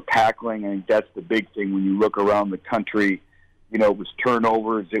 tackling. I think that's the big thing when you look around the country. It was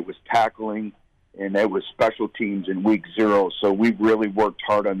turnovers, it was tackling, and it was special teams in week 0. So we've really worked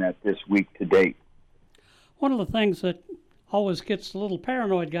hard on that this week to date. One of the things that always gets the little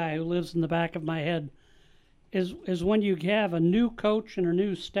paranoid guy who lives in the back of my head is when you have a new coach and a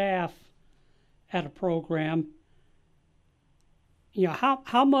new staff at a program.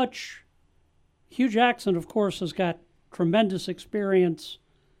 How much Hugh Jackson, of course, has got tremendous experience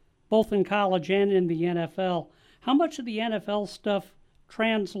both in college and in the NFL. How much of the NFL stuff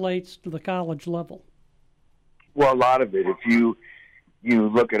translates to the college level? Well, a lot of it. If you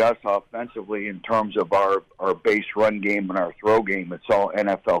look at us offensively in terms of our base run game and our throw game, it's all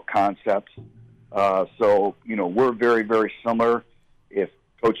NFL concepts. So, we're very, very similar. If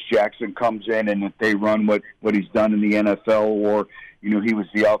Coach Jackson comes in and if they run what he's done in the NFL, or, he was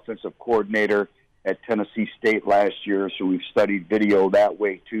the offensive coordinator at Tennessee State last year, so we've studied video that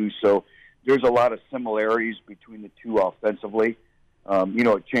way too. So there's a lot of similarities between the two offensively.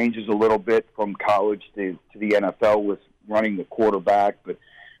 It changes a little bit from college to the NFL with running the quarterback, but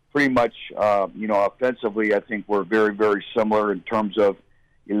pretty much, offensively, I think we're very, very similar in terms of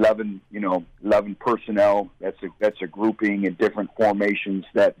 11 personnel. That's a grouping in different formations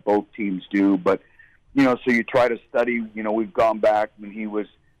that both teams do. But, so you try to study, we've gone back when he was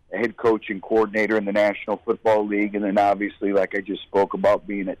a head coach and coordinator in the National Football League, and then obviously, like I just spoke about,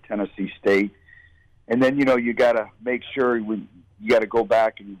 being at Tennessee State. And then, you got to make sure you got to go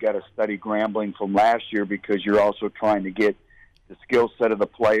back and you got to study Grambling from last year, because you're also trying to get the skill set of the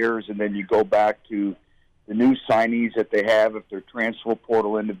players, and then you go back to the new signees that they have. If they're transfer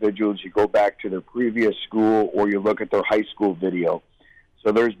portal individuals, you go back to their previous school, or you look at their high school video.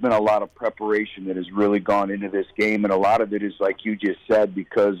 So there's been a lot of preparation that has really gone into this game, and a lot of it is, like you just said,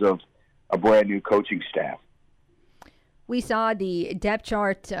 because of a brand-new coaching staff. We saw the depth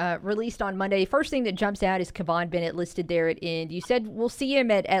chart released on Monday. First thing that jumps out is Kevon Bennett listed there at end. You said we'll see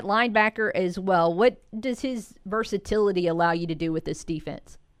him at linebacker as well. What does his versatility allow you to do with this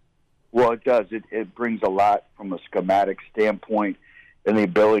defense? Well, it does. It brings a lot from a schematic standpoint, and the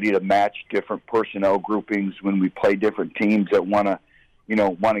ability to match different personnel groupings when we play different teams that want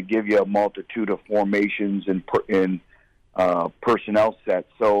to give you a multitude of formations and personnel sets.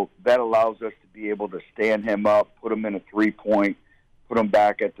 So that allows us to be able to stand him up, put him in a 3-point, put him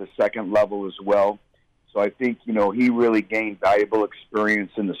back at the second level as well. So I think, he really gained valuable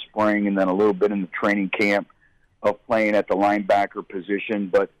experience in the spring and then a little bit in the training camp of playing at the linebacker position.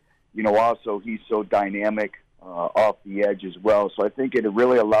 But, also he's so dynamic off the edge as well. So I think it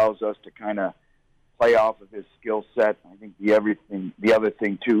really allows us to kind of play off of his skill set. I think the other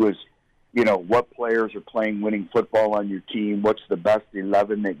thing too is, what players are playing winning football on your team. What's the best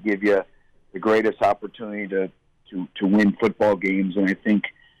 11 that give you the greatest opportunity to win football games? And I think,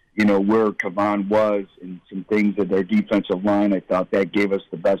 where Kevon was and some things at their defensive line, I thought that gave us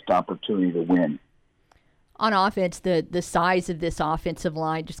the best opportunity to win. On offense, the size of this offensive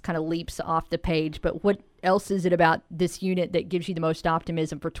line just kind of leaps off the page. But what else is it about this unit that gives you the most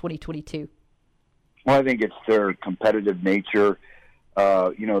optimism for 2022? Well, I think it's their competitive nature.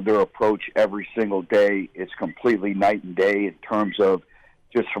 Their approach every single day. It's completely night and day in terms of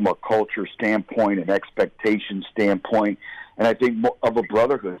just from a culture standpoint, an expectation standpoint, and I think more of a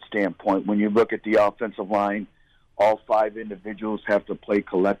brotherhood standpoint. When you look at the offensive line, all 5 individuals have to play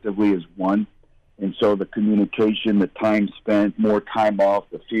collectively as one. And so the communication, the time spent, more time off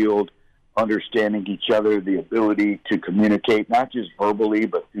the field, understanding each other, the ability to communicate, not just verbally,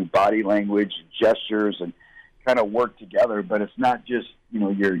 but through body language and gestures, and kind of work together. But it's not just,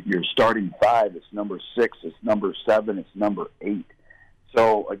 your starting 5. It's number 6, it's number 7, it's number 8.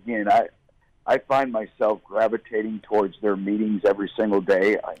 So, again, I find myself gravitating towards their meetings every single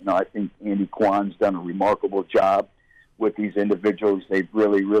day. I think Andy Kwan's done a remarkable job with these individuals. They've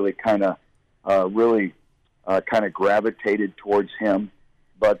really kind of gravitated towards him.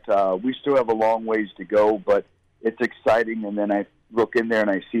 But we still have a long ways to go, but it's exciting. And then I look in there and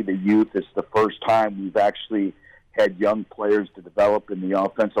I see the youth. It's the first time we've actually had young players to develop in the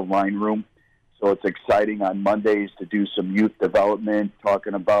offensive line room. So it's exciting on Mondays to do some youth development,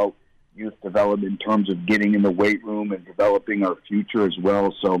 talking about youth development in terms of getting in the weight room and developing our future as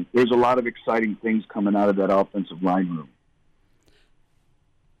well. So there's a lot of exciting things coming out of that offensive line room.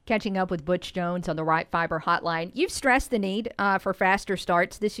 Catching up with Butch Jones on the Right Fiber Hotline. You've stressed the need for faster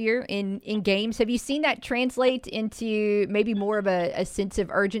starts this year in games. Have you seen that translate into maybe more of a sense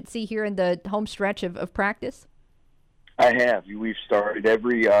of urgency here in the home stretch of practice? I have. We've started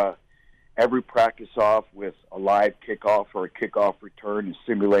every practice off with a live kickoff or a kickoff return to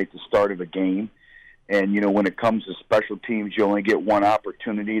simulate the start of a game. And, when it comes to special teams, you only get one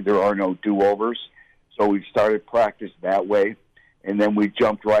opportunity. There are no do-overs. So we've started practice that way. And then we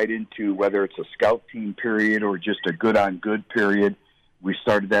jumped right into whether it's a scout team period or just a good-on-good period. We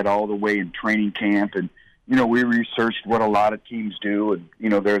started that all the way in training camp. And, we researched what a lot of teams do. And,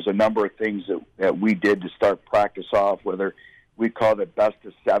 there's a number of things that we did to start practice off, whether we call it best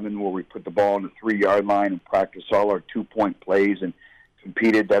of 7, where we put the ball on the 3-yard line and practice all our 2-point plays and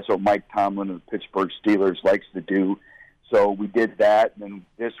competed. That's what Mike Tomlin of the Pittsburgh Steelers likes to do. So we did that. And then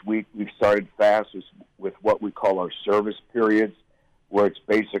this week we've started fast with what we call our service periods, where it's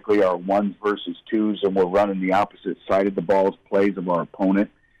basically our 1s versus 2s, and we're running the opposite side of the ball's plays of our opponent.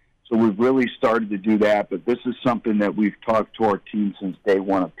 So we've really started to do that, but this is something that we've talked to our team since day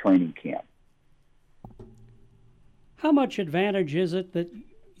one of training camp. How much advantage is it that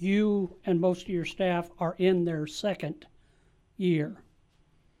you and most of your staff are in their second year?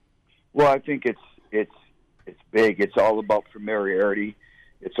 Well, I think it's big. It's all about familiarity.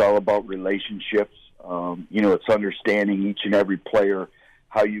 It's all about relationships. It's understanding each and every player,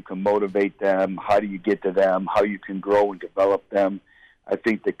 how you can motivate them, how do you get to them, how you can grow and develop them. I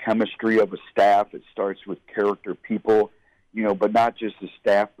think the chemistry of a staff, it starts with character people, but not just the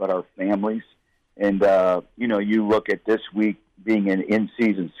staff, but our families. And, you look at this week being an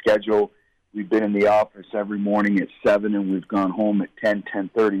in-season schedule. We've been in the office every morning at 7, and we've gone home at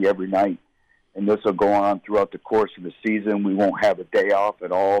 10:30 every night. And this will go on throughout the course of the season. We won't have a day off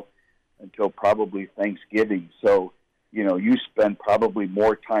at all until probably Thanksgiving. So, you spend probably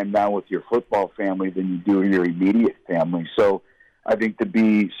more time now with your football family than you do your immediate family. So I think to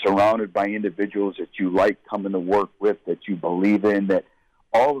be surrounded by individuals that you like coming to work with, that you believe in, that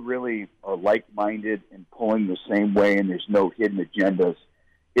all really are like-minded and pulling the same way, and there's no hidden agendas,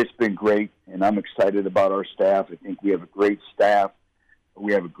 it's been great, and I'm excited about our staff. I think we have a great staff.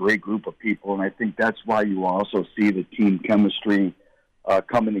 We have a great group of people, and I think that's why you also see the team chemistry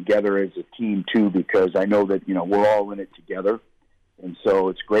coming together as a team, too, because I know that, we're all in it together. And so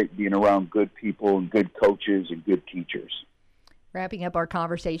it's great being around good people and good coaches and good teachers. Wrapping up our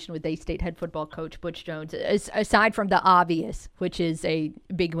conversation with A-State head football coach Butch Jones, aside from the obvious, which is a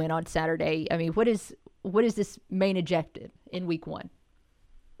big win on Saturday, I mean, what is this main objective in week 1?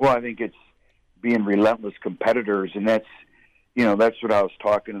 Well, I think it's being relentless competitors, and that's what I was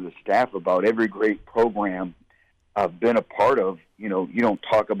talking to the staff about. Every great program I've been a part of, you don't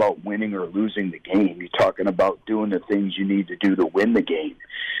talk about winning or losing the game. You're talking about doing the things you need to do to win the game.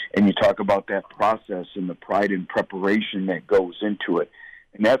 And you talk about that process and the pride and preparation that goes into it.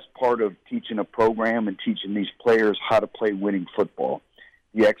 And that's part of teaching a program and teaching these players how to play winning football,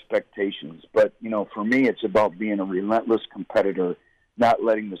 the expectations. But, for me, it's about being a relentless competitor, not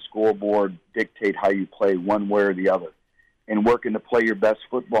letting the scoreboard dictate how you play one way or the other, and working to play your best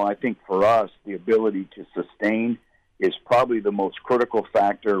football. I think for us, the ability to sustain is probably the most critical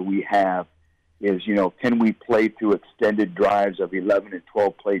factor we have is, can we play through extended drives of 11 and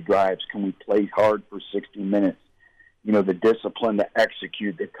 12 play drives? Can we play hard for 60 minutes? The discipline to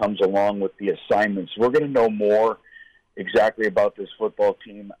execute that comes along with the assignments. We're going to know more exactly about this football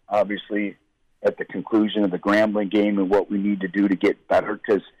team, obviously, at the conclusion of the Grambling game and what we need to do to get better,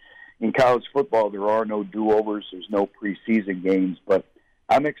 because in college football there are no do-overs, there's no preseason games, but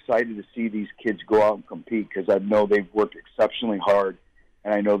I'm excited to see these kids go out and compete because I know they've worked exceptionally hard,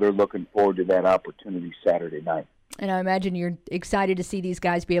 and I know they're looking forward to that opportunity Saturday night. And I imagine you're excited to see these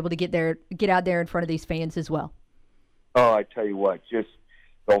guys be able to get out there in front of these fans as well. Oh, I tell you what, just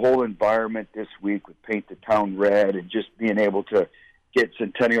the whole environment this week with Paint the Town Red and just being able to get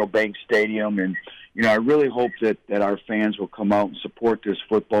Centennial Bank Stadium. And, I really hope that our fans will come out and support this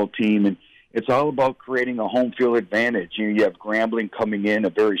football team. And it's all about creating a home field advantage. You have Grambling coming in, a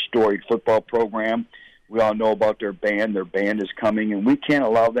very storied football program. We all know about their band. Their band is coming, and we can't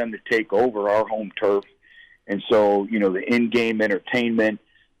allow them to take over our home turf. And so, the in-game entertainment,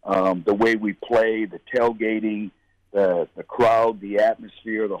 the way we play, the tailgating, the crowd, the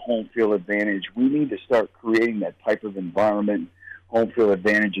atmosphere, the home field advantage. We need to start creating that type of environment, home field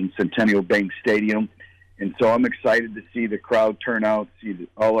advantage in Centennial Bank Stadium. And so I'm excited to see the crowd turn out, see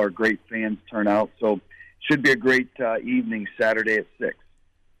all our great fans turn out. So it should be a great evening Saturday at 6.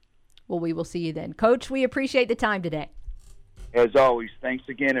 Well, we will see you then. Coach, we appreciate the time today. As always, thanks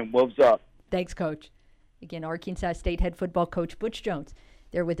again, and wolves up. Thanks, Coach. Again, Arkansas State head football coach Butch Jones.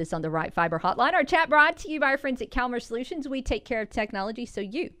 They're with us on the Right Fiber Hotline. Our chat brought to you by our friends at Calmer Solutions. We take care of technology so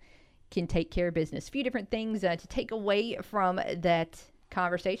you can take care of business. A few different things to take away from that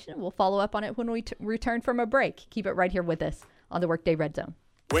conversation. We'll follow up on it when we return from a break. Keep it right here with us on the Workday Red Zone.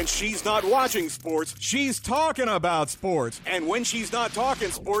 When she's not watching sports, she's talking about sports. And when she's not talking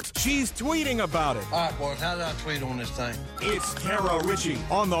sports, she's tweeting about it. All right, boys, how did I tweet on this thing? It's Kara Richey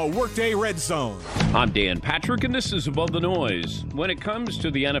on the Workday Red Zone. I'm Dan Patrick, and this is Above the Noise. When it comes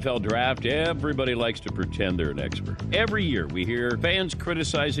to the NFL draft, everybody likes to pretend they're an expert. Every year we hear fans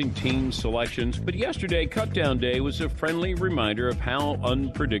criticizing team selections, but yesterday, Cutdown Day, was a friendly reminder of how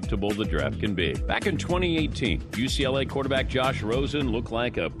unpredictable the draft can be. Back in 2018, UCLA quarterback Josh Rosen looked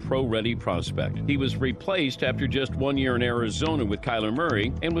like a pro-ready prospect. He was replaced after just 1 year in Arizona with Kyler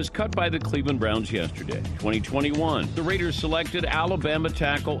Murray and was cut by the Cleveland Browns yesterday. 2021, the Raiders selected Alabama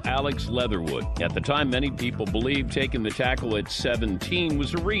tackle Alex Leatherwood. At the time, many people believed taking the tackle at 17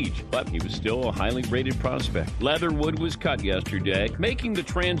 was a reach, but he was still a highly rated prospect. Leatherwood was cut yesterday. Making the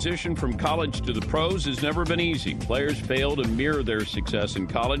transition from college to the pros has never been easy. Players fail to mirror their success in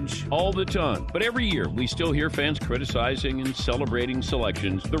college all the time. But every year, we still hear fans criticizing and celebrating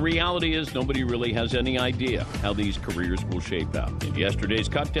selections. The reality is nobody really has any idea how these careers will shape out. And yesterday's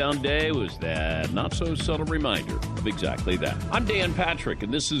Cutdown Day was that not-so-subtle reminder of exactly that. I'm Dan Patrick,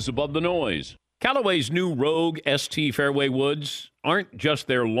 and this is Above the Noise. Callaway's new Rogue ST Fairway Woods aren't just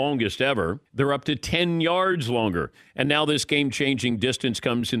their longest ever. They're up to 10 yards longer. And now this game-changing distance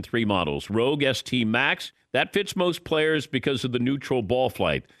comes in 3 models. Rogue ST Max, that fits most players because of the neutral ball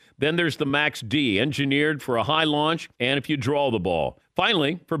flight. Then there's the Max D, engineered for a high launch and if you draw the ball.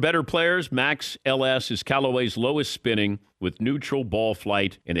 Finally, for better players, Max LS is Callaway's lowest spinning with neutral ball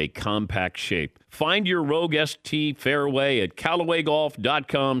flight in a compact shape. Find your Rogue ST fairway at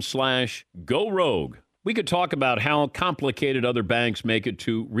CallawayGolf.com/GoRogue. We could talk about how complicated other banks make it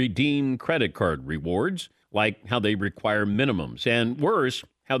to redeem credit card rewards, like how they require minimums, and worse,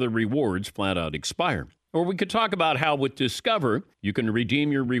 how the rewards flat out expire. Or we could talk about how with Discover, you can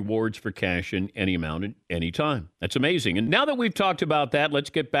redeem your rewards for cash in any amount at any time. That's amazing. And now that we've talked about that, let's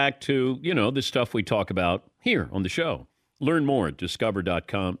get back to, the stuff we talk about here on the show. Learn more at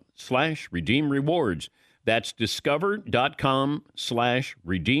discover.com/redeem rewards. That's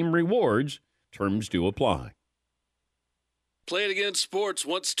discover.com/redeem rewards. Terms do apply. Play It Again Sports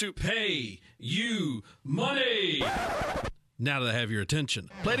wants to pay you money. Now that I have your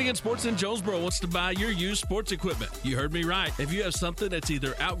attention, Play It Again Sports in Jonesboro wants to buy your used sports equipment. You heard me right. If you have something that's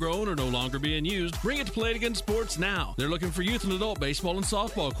either outgrown or no longer being used, bring it to Play It Again Sports now. They're looking for youth and adult baseball and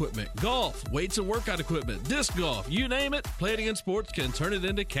softball equipment, golf, weights and workout equipment, disc golf, you name it. Play It Again Sports can turn it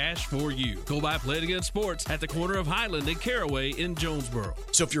into cash for you. Go by Play It Again Sports at the corner of Highland and Caraway in Jonesboro.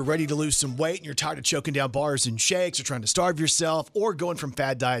 So if you're ready to lose some weight and you're tired of choking down bars and shakes or trying to starve yourself or going from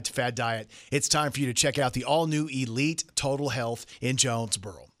fad diet to fad diet, it's time for you to check out the all-new Elite Total Health in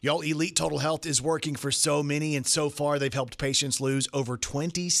Jonesboro. Y'all, Elite Total Health is working for so many, and so far they've helped patients lose over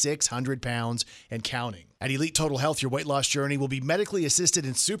 2,600 pounds and counting. At Elite Total Health, your weight loss journey will be medically assisted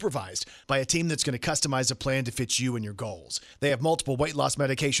and supervised by a team that's going to customize a plan to fit you and your goals. They have multiple weight loss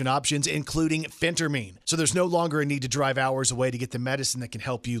medication options, including phentermine. So there's no longer a need to drive hours away to get the medicine that can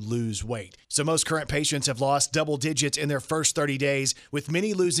help you lose weight. So most current patients have lost double digits in their first 30 days, with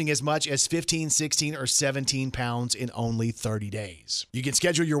many losing as much as 15, 16, or 17 pounds in only 30 days. You can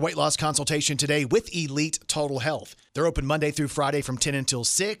schedule your weight loss consultation today with Elite Total Health. They're open Monday through Friday from 10 until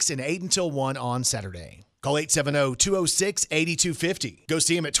 6 and 8 until 1 on Saturday. Call 870-206-8250. Go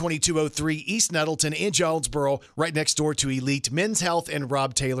see him at 2203 East Nettleton in Jonesboro, right next door to Elite Men's Health and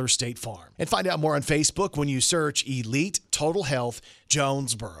Rob Taylor State Farm. And find out more on Facebook when you search Elite Total Health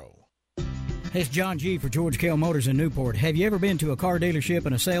Jonesboro. Hey, it's John G. for George Kell Motors in Newport. Have you ever been to a car dealership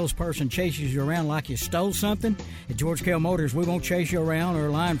and a salesperson chases you around like you stole something? At George Kell Motors, we won't chase you around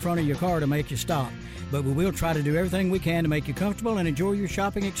or lie in front of your car to make you stop. But we will try to do everything we can to make you comfortable and enjoy your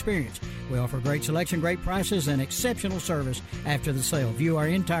shopping experience. We offer great selection, great prices, and exceptional service after the sale. View our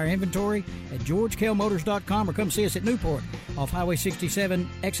entire inventory at GeorgeKellMotors.com or come see us at Newport off Highway 67,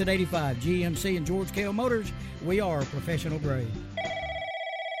 Exit 85. GMC and George Kell Motors, we are professional grade.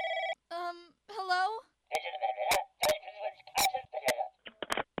 Hello?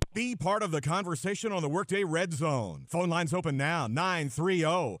 Be part of the conversation on the Workday Red Zone. Phone lines open now,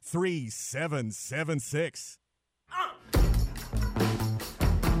 930-3776.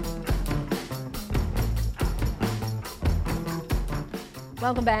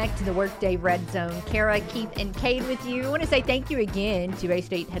 Welcome back to the Workday Red Zone. Kara, Keith, and Cade with you. I want to say thank you again to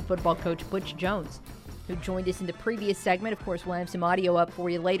A-State head football coach Butch Jones, who joined us in the previous segment. Of course, we'll have some audio up for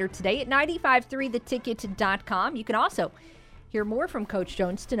you later today at 953theticket.com. You can also hear more from Coach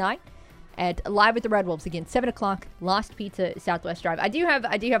Jones tonight at Live with the Red Wolves. Again, 7 o'clock, Lost Pizza, Southwest Drive. I do have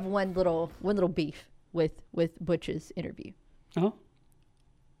one little beef with Butch's interview. Oh?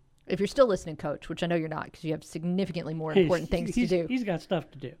 If you're still listening, Coach, which I know you're not because you have significantly more important things to do. He's got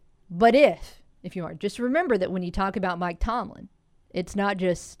stuff to do. But if you are, just remember that when you talk about Mike Tomlin, it's not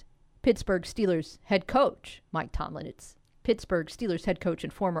just Pittsburgh Steelers head coach Mike Tomlin. It's Pittsburgh Steelers head coach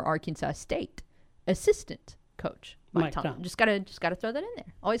and former Arkansas State assistant coach Mike Tomlin. Just gotta throw that in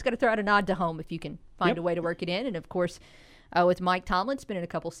there. Always gotta throw out a nod to home if you can find a way to work it in. And of course, with Mike Tomlin spending a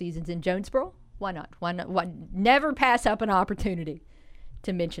couple seasons in Jonesboro, why not? Why never pass up an opportunity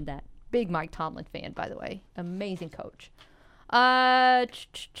to mention that. Big Mike Tomlin fan, by the way. Amazing coach.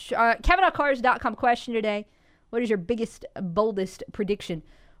 CavenaughCars.com question today. What is your biggest, boldest prediction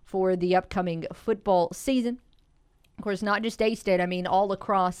for the upcoming football season? Of course, not just A-State. I mean, all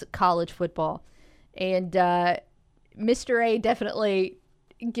across college football. And Mr. A definitely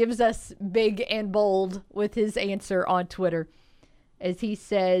gives us big and bold with his answer on Twitter. As he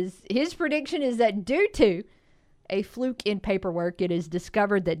says, his prediction is that due to a fluke in paperwork, it is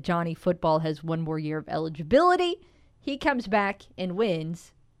discovered that Johnny Football has one more year of eligibility. He comes back and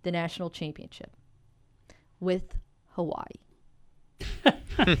wins the national championship with Hawaii.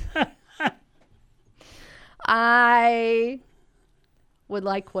 I would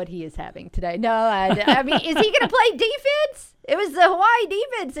like what he is having today. No, I mean, is he going to play defense? It was the Hawaii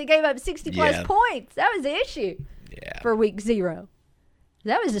defense that gave up 60-plus points. That was the issue for week 0.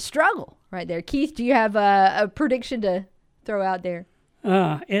 That was a struggle right there. Keith, do you have a prediction to throw out there?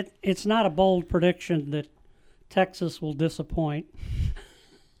 It's not a bold prediction that Texas will disappoint.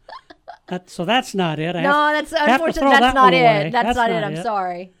 So that's not it. That's unfortunately that's not it. That's not it. I'm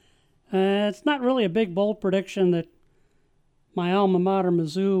sorry. It's not really a big bold prediction that my alma mater,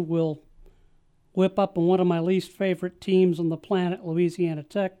 Mizzou, will whip up on one of my least favorite teams on the planet, Louisiana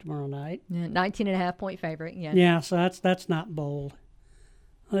Tech, tomorrow night. 19.5-point favorite. Yes. Yeah, so that's not bold.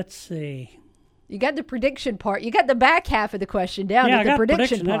 Let's see. You got the prediction part. You got the back half of the question down to the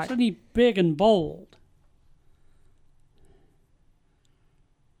prediction part. That's really big and bold.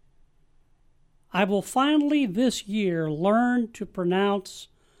 I will finally this year learn to pronounce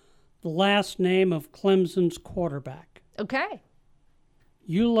the last name of Clemson's quarterback. Okay.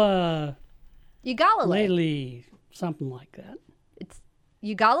 Ugalele, something like that. It's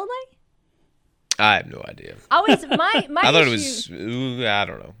Ugalele? I have no idea. Always my I thought issue, it was. I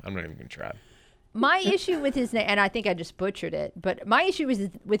don't know. I'm not even gonna try. My issue with his name, and I think I just butchered it, but my issue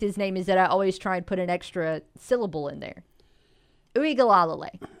with his name is that I always try and put an extra syllable in there.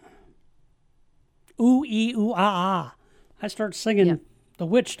 Uigalalele. Ooh-ee-ooh-ah-ah. I start singing The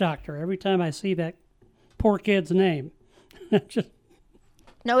Witch Doctor every time I see that poor kid's name.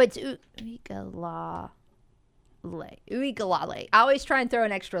 No, it's Uigalale. Uigalale. I always try and throw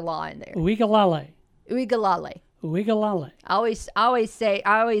an extra law in there. Uigalale. Uigalale. Uigalale. I always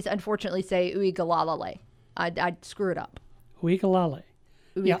unfortunately say Uigalale. I'd screw it up. Uigalale.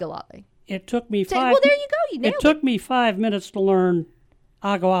 Uigalale. It took me Well, there you go. You nailed it. Took me 5 minutes to learn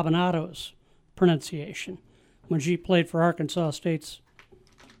Ago Abonato's pronunciation when she played for Arkansas State's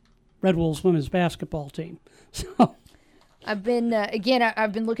Red Wolves women's basketball team. So I've been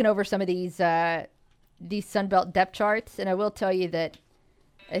I've been looking over some of these Sun Belt depth charts, and I will tell you that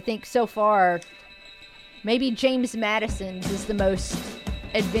I think so far maybe James Madison's is the most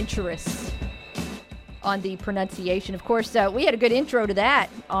adventurous on the pronunciation. Of course, we had a good intro to that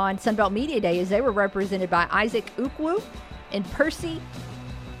on Sunbelt Media Day as they were represented by Isaac Ukwu and Percy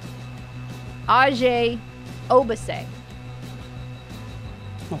Ajay Obase.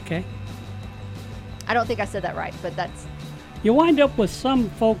 Okay. I don't think I said that right, but that's... You wind up with some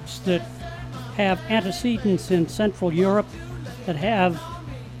folks that have antecedents in Central Europe that have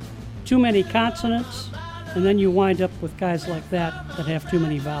too many consonants, and then you wind up with guys like that have too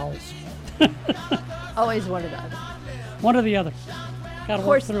many vowels. Always one or the other. One or the other. Got to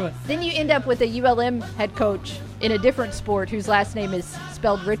work through it. Then you end up with a ULM head coach in a different sport whose last name is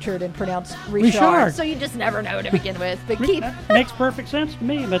spelled Richard and pronounced Richard. So you just never know to begin with. But Keith, that makes perfect sense to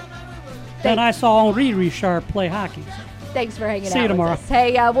me, but then I saw Henri Richard play hockey. Thanks for hanging out. See you tomorrow. With us.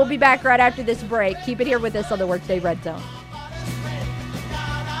 Hey, we'll be back right after this break. Keep it here with us on the Workday Red Zone.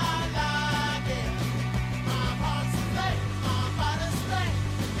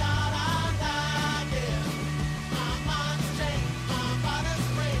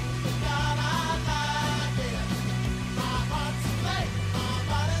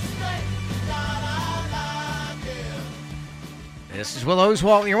 This is Will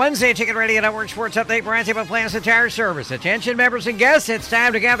Oswalt, your Wednesday Ticket Radio Network Sports Update brought to you by Plaza Tire Service. Attention members and guests, it's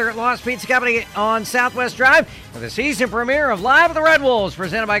time to gather at Lost Pizza Company on Southwest Drive for the season premiere of Live with the Red Wolves,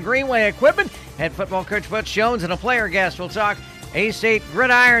 presented by Greenway Equipment. Head football coach Butch Jones and a player guest will talk A-State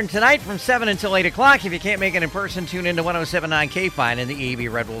Gridiron tonight from 7 until 8 o'clock. If you can't make it in person, tune into 107.9 K-Fine and the EB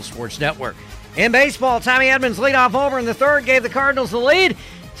Red Wolves Sports Network. In baseball, Tommy Edmonds' leadoff homer in the third gave the Cardinals the lead.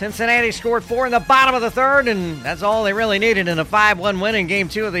 Cincinnati scored 4 in the bottom of the third, and that's all they really needed in a 5-1 win in Game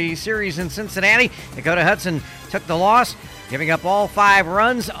 2 of the series in Cincinnati. Dakota Hudson took the loss, giving up all 5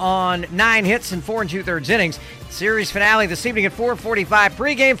 runs on 9 hits in 4 2/3 innings. Series finale this evening at 4:45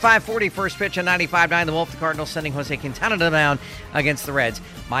 pregame, 5:40 first pitch on 95.9. The Wolf, the Cardinals sending Jose Quintana to the mound against the Reds.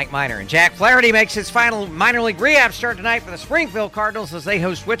 Mike Minor and Jack Flaherty makes his final minor league rehab start tonight for the Springfield Cardinals as they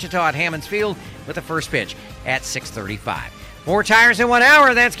host Wichita at Hammons Field with the first pitch at 6:35. 4 tires in 1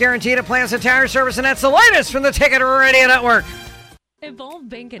 hour, that's guaranteed at Plaza Tire Service, and that's the latest from the Ticket Radio Network. Evolve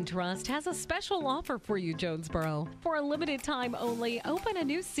Bank and Trust has a special offer for you, Jonesboro. For a limited time only, open a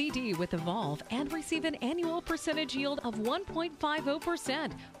new CD with Evolve and receive an annual percentage yield of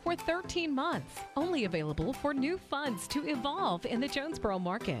 1.50% for 13 months. Only available for new funds to Evolve in the Jonesboro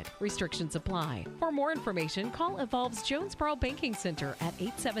market. Restrictions apply. For more information, call Evolve's Jonesboro Banking Center at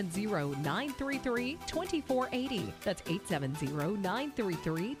 870-933-2480. That's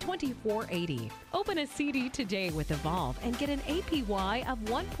 870-933-2480. Open a CD today with Evolve and get an APY of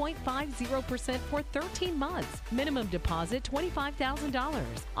 1.50% for 13 months. Minimum deposit $25,000.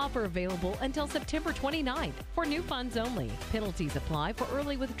 Offer available until September 29th for new funds only. Penalties apply for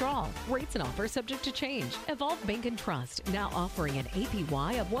early withdrawal. Rates and offers subject to change. Evolve Bank and Trust now offering an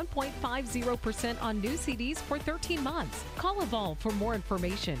APY of 1.50% on new CDs for 13 months. Call Evolve for more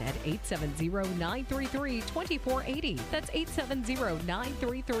information at 870-933-2480. That's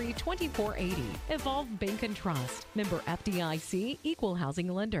 870-933-2480. Evolve Bank and Trust. Member FDIC, Equal Housing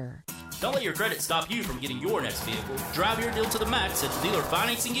Lender. Don't let your credit stop you from getting your next vehicle. Drive your deal to the max at the dealer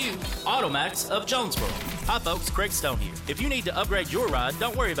financing you, Automax of Jonesboro. Hi folks, Craig Stone here. If you need to upgrade your ride,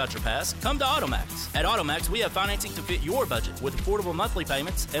 don't worry about your past. Come to Automax. At Automax, we have financing to fit your budget with affordable monthly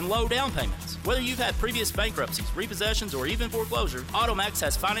payments and low down payments. Whether you've had previous bankruptcies, repossessions, or even foreclosure, Automax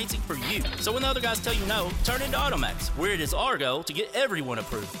has financing for you. So when the other guys tell you no, turn into Automax, where it is our goal to get everyone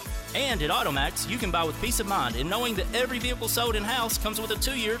approved. And at Automax, you can buy with peace of mind in knowing that every vehicle sold in-house comes with a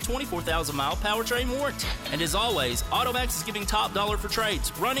 2-year, 24,000-mile powertrain warranty. And as always, Automax is giving top dollar for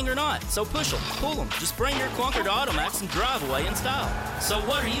trades, running or not. So push them, pull them, just bring your clunker to Automax and drive away in style. So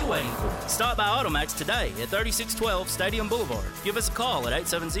what are you waiting for? Stop by Automax today at 3612 Stadium Boulevard. Give us a call at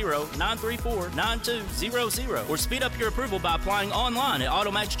 870-934-9200 or speed up your approval by applying online at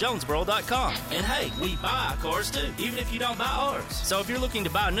AutomaxJonesboro.com. And hey, we buy cars too, even if you don't buy ours. So if you're looking to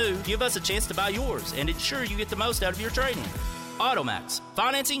buy new, give us a chance to buy yours and ensure you get the most out of your trade-in. Automax,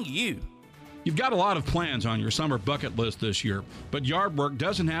 financing you. You've got a lot of plans on your summer bucket list this year, but yard work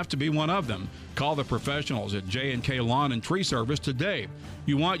doesn't have to be one of them. Call the professionals at J&K Lawn and Tree Service today.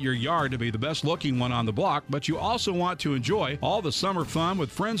 You want your yard to be the best looking one on the block, but you also want to enjoy all the summer fun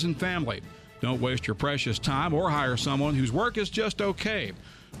with friends and family. Don't waste your precious time or hire someone whose work is just okay.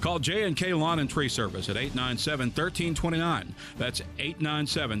 Call J&K Lawn and Tree Service at 897-1329. That's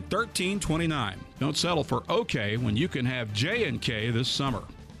 897-1329. Don't settle for okay when you can have J&K this summer.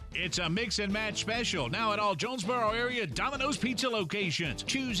 It's a mix and match special now at all Jonesboro area Domino's Pizza locations.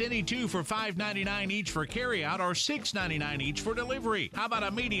 Choose any two for $5.99 each for carryout or $6.99 each for delivery. How about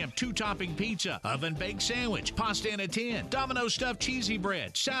a medium 2-topping pizza, oven-baked sandwich, pasta in a tin, Domino's stuffed cheesy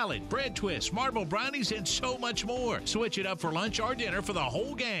bread, salad, bread twists, marble brownies, and so much more. Switch it up for lunch or dinner for the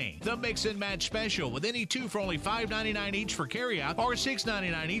whole gang. The mix and match special with any two for only $5.99 each for carryout or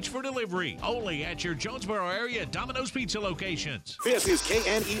 $6.99 each for delivery. Only at your Jonesboro area Domino's Pizza locations. This is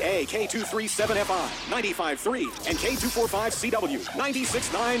KNEA K237FI 95.3 and K245CW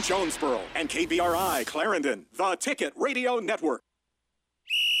 96.9 Jonesboro and KBRI Clarendon, the Ticket Radio Network.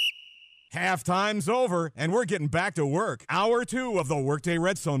 Halftime's over, and we're getting back to work. Hour 2 of the Workday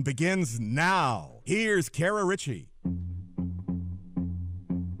Redzone begins now. Here's Kara Richey.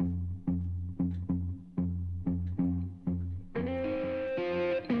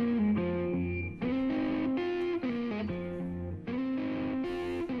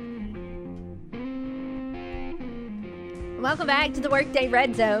 Welcome back to the Workday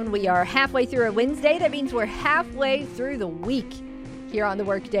Red Zone. We are halfway through a Wednesday. That means we're halfway through the week here on the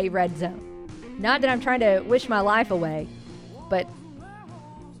Workday Red Zone. Not that I'm trying to wish my life away, but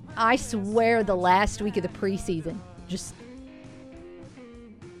I swear the last week of the preseason just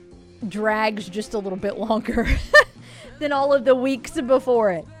drags just a little bit longer than all of the weeks before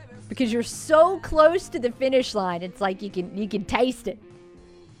it, because you're so close to the finish line. It's like you can taste it,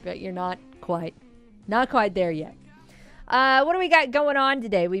 but you're not quite there yet. What do we got going on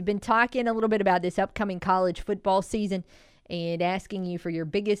today? We've been talking a little bit about this upcoming college football season and asking you for your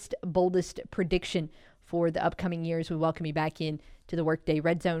biggest, boldest prediction for the upcoming years. We welcome you back in to the Workday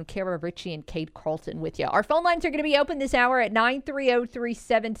Red Zone. Kara, Richey, and Cade Carlton with you. Our phone lines are going to be open this hour at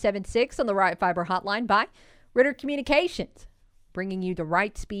 930-3776 on the Right Fiber hotline by Ritter Communications, bringing you the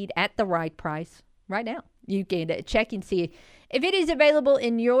right speed at the right price right now. You can check and see if it is available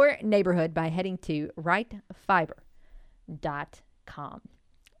in your neighborhood by heading to rightfiber.com.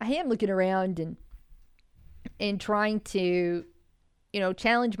 I am looking around and trying to,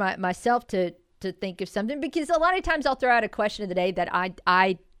 challenge myself to think of something, because a lot of times I'll throw out a question of the day that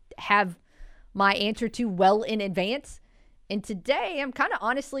I have my answer to well in advance. And today I'm kind of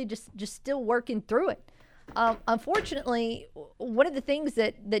honestly just still working through it. Unfortunately, one of the things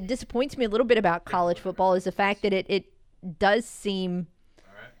that disappoints me a little bit about college football is the fact that it does seem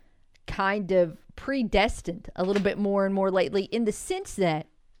kind of predestined a little bit more and more lately, in the sense that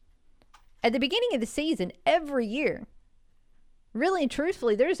at the beginning of the season, every year, really and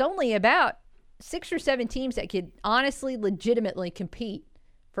truthfully, there's only about 6 or 7 teams that could honestly, legitimately compete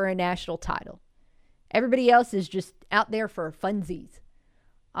for a national title. Everybody else is just out there for funsies.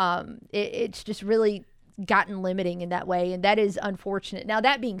 It's just really gotten limiting in that way, and that is unfortunate. Now,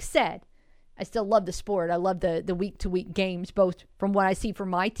 that being said, I still love the sport. I love the week-to-week games, both from what I see from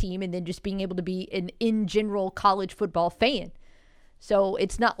my team and then just being able to be an in-general college football fan. So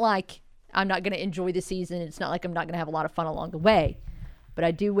it's not like I'm not going to enjoy the season. It's not like I'm not going to have a lot of fun along the way. But I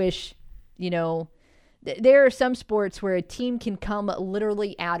do wish, there are some sports where a team can come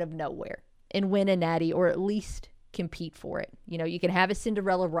literally out of nowhere and win a natty, or at least compete for it. You can have a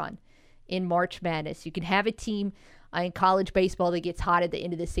Cinderella run in March Madness. You can have a team in college baseball that gets hot at the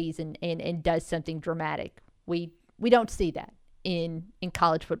end of the season and does something dramatic. We don't see that in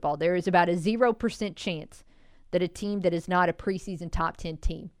college football. There is about a 0% chance that a team that is not a preseason top 10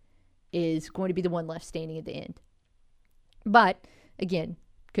 team is going to be the one left standing at the end. But again,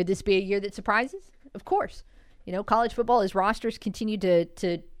 could this be a year that surprises? Of course. College football, as rosters continue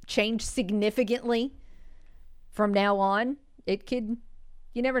to change significantly from now on, it could,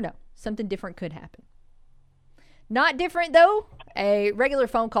 you never know. Something different could happen. Not different, though, a regular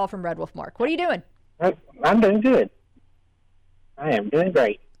phone call from Red Wolf Mark. What are you doing? I'm doing good. I am doing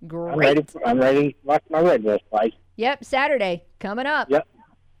great. Great. I'm ready to watch my Red Wolf play. Yep, Saturday coming up. Yep.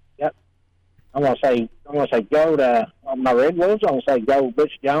 I'm gonna say go to my Red Wolves. I'm gonna say go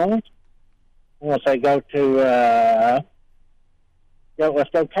Butch Jones. I'm gonna say go to let's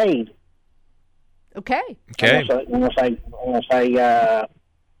go Cade. Okay. I'm gonna say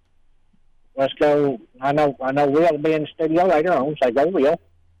let's go. I know Will will be in the studio later on, so go Will.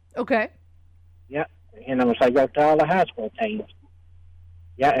 Okay. Yeah, and I'm going to say go to all the high school teams.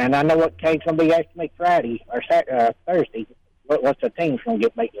 Yeah, and I know what Cade's going to be asking me Friday or Thursday. What's the team's going to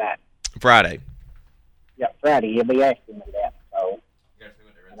get beat like? Friday. Yeah, Friday. He'll be asking me that. So,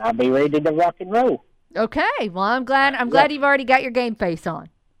 and I'll be ready to rock and roll. Okay. Well, I'm glad you've already got your game face on.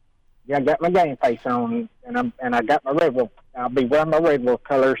 Yeah, I got my game face on, and I got my Red Wolf. I'll be wearing my Red Wolf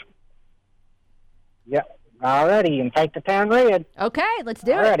colors. Yep. Alrighty, and take the town red. Okay, let's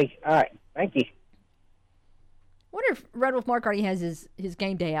do it. Alrighty. All right. Thank you. Wonder if Red Wolf Mark already has his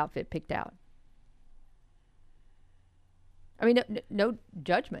game day outfit picked out. I mean, no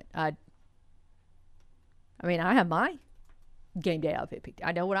judgment. I have my game day outfit picked.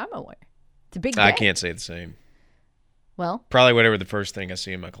 I know what I'm gonna wear. It's a big day. I can't say the same. Well, probably whatever the first thing I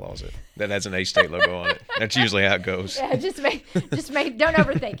see in my closet that has an A-State logo on it. That's usually how it goes. Yeah, just make. Don't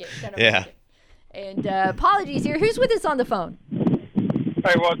overthink it. Yeah. And apologies here. Who's with us on the phone?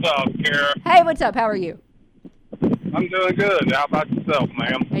 Hey, what's up, Kara? Hey, what's up? How are you? I'm doing good. How about yourself,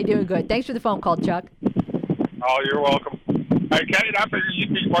 ma'am? Hey, doing good. Thanks for the phone call, Chuck. Oh, you're welcome. Hey, Cade, I figured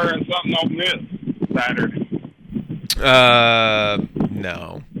you'd be wearing something on this Saturday.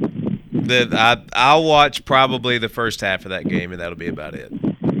 No. I'll watch probably the first half of that game, and that'll be about it.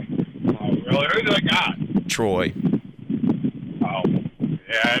 Oh, really? Who do they got? Troy. Oh,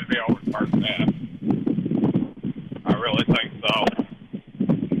 yeah, it'd be over the first half. I really think so.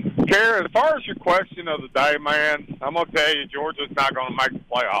 Kara, as far as your question of the day, man, I'm going to tell you, Georgia's not going to make the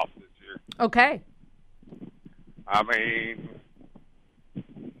playoffs this year. Okay. I mean,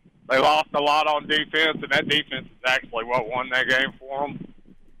 they lost a lot on defense, and that defense is actually what won that game for them.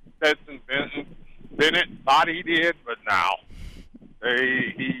 Stetson Bennett thought he did, but no.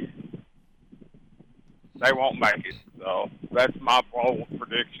 They won't make it. So that's my bold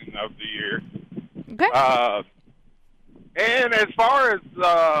prediction of the year. Okay. And as far as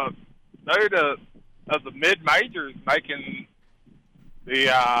the mid-majors making the,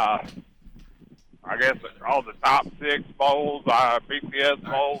 I guess all the top 6 bowls, BCS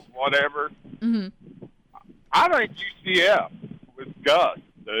bowls, whatever, Mm-hmm. I think UCF with Gus,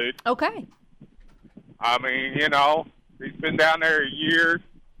 dude. Okay. I mean, he's been down there a year.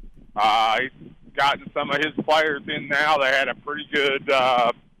 He's gotten some of his players in now. They had a pretty good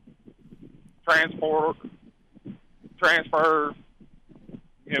transfer.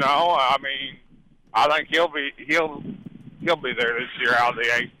 I mean, I think he'll be there this year out of the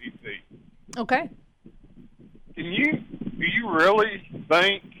ACC. Okay. Do you really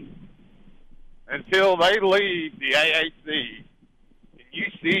think until they leave the AAC, can you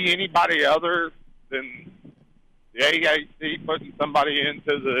see anybody other than the AAC putting somebody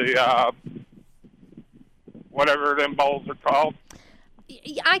into the whatever them bowls are called?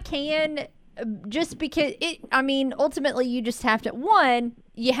 I can, just because ultimately you just have to,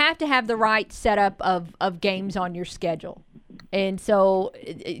 you have to have the right setup of games on your schedule. And so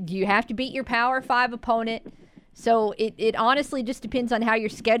you have to beat your Power 5 opponent. So it honestly just depends on how your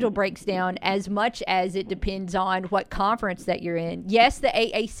schedule breaks down as much as it depends on what conference that you're in. Yes, the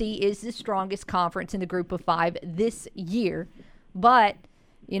AAC is the strongest conference in the group of 5 this year. But,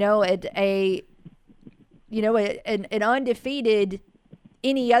 an undefeated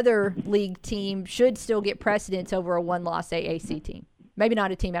any other league team should still get precedence over a one-loss AAC team. Maybe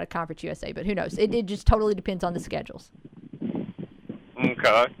not a team out of Conference USA, but who knows? It just totally depends on the schedules.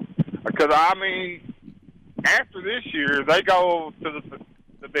 Okay. Because, after this year, they go to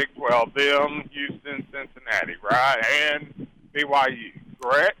the Big 12, them, Houston, Cincinnati, right? And BYU,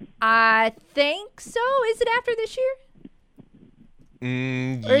 correct? I think so. Is it after this year?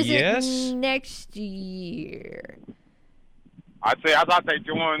 Or is yes. it next year? I thought they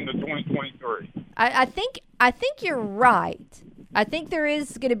joined the 2023. I think you're right. I think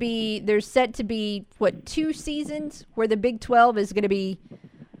there's set to be 2 seasons where the Big 12 is going to be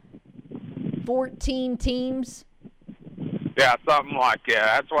 14 teams. Yeah, something like that.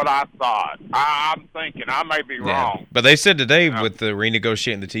 That's what I thought. I'm thinking. I may be wrong. But they said today with the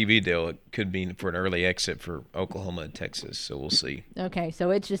renegotiating the TV deal, it could mean for an early exit for Oklahoma and Texas. So we'll see. Okay, so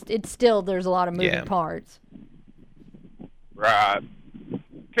it's still there's a lot of moving parts. Right.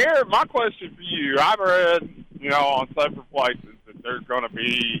 Karen, my question for you, I've read, on several places that there's going to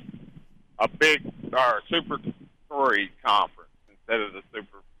be a Super 3 conference instead of the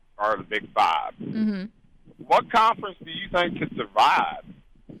the Big 5. Mm-hmm. What conference do you think could survive?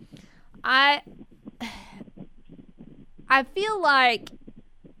 I feel like,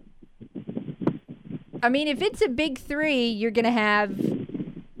 if it's a Big 3, you're going to have,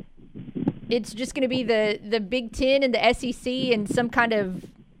 it's just going to be the Big 10 and the SEC and some kind of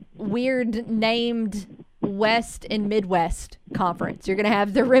weird named West and Midwest conference. You're going to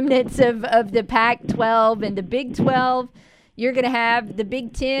have the remnants of the Pac-12 and the Big 12. You're going to have the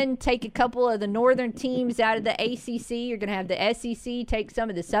Big 10 take a couple of the northern teams out of the ACC. You're going to have the SEC take some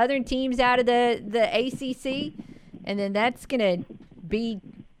of the southern teams out of the ACC. And then that's going to be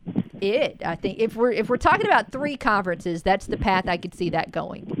it, I think. If we're talking about 3 conferences, that's the path I could see that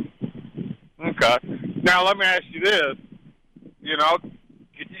going. Okay. Now let me ask you this. You know,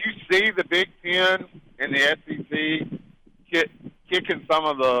 did you see the Big Ten and the SEC kicking some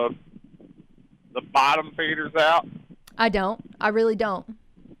of the bottom feeders out? I don't. I really don't.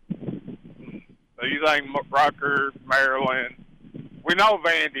 So you think Rutgers, Maryland? We know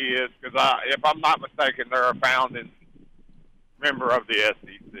Vandy is because if I'm not mistaken, they're a founding member of the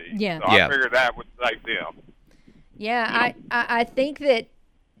SEC. Yeah. So I figured that would save them. Yeah, I think that,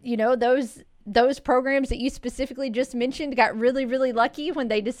 you know, those programs that you specifically just mentioned got really, really lucky when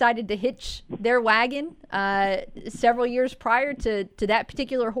they decided to hitch their wagon several years prior to that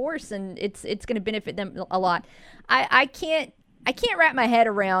particular horse, and it's going to benefit them a lot. I can't wrap my head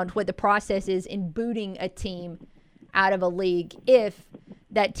around what the process is in booting a team out of a league if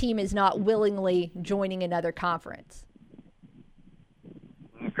that team is not willingly joining another conference.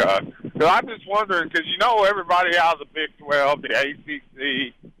 Okay. So I'm just wondering, because you know everybody out of the Big 12, the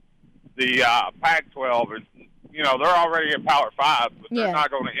ACC, the Pac-12, is, you know, they're already in Power 5, but they're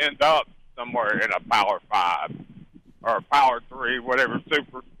not going to end up somewhere in a Power 5 or a Power 3, whatever,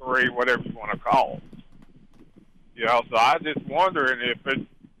 Super 3, whatever you want to call it. You know, so I'm just wondering if it's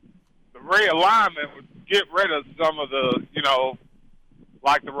the realignment would get rid of some of the, you know,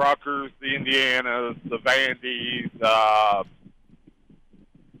 like the Rutgers, the Indianas, the Vandys.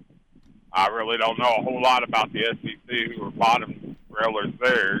 I really don't know a whole lot about the SEC who are bottom railers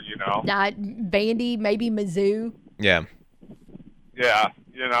there, you know. Vandy, maybe Mizzou. Yeah. Yeah,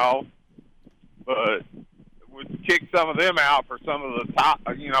 you know. But would kick some of them out for some of the top,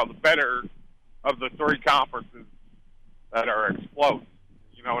 you know, the better of the three conferences that are exploding.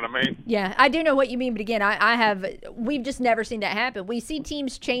 You know what I mean? Yeah, I do know what you mean, but again, we've just never seen that happen. We see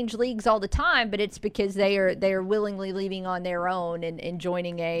teams change leagues all the time, but it's because they are willingly leaving on their own and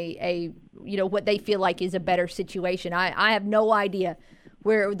joining a you know, what they feel like is a better situation. I have no idea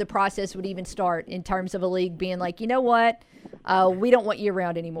where the process would even start in terms of a league being like, you know what, we don't want you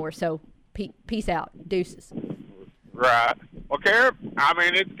around anymore, so peace out, deuces. Right. Well, Kara, I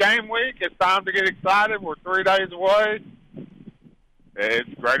mean, it's game week. It's time to get excited. We're 3 days away. It's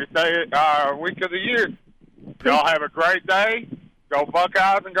the greatest day, week of the year. Y'all have a great day. Go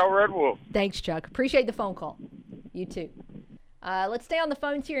Buckeyes and go Red Wolves. Thanks, Chuck. Appreciate the phone call. You too. Let's stay on the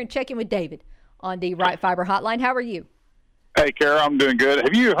phones here and check in with David on the Right Fiber Hotline. How are you? Hey, Kara, I'm doing good.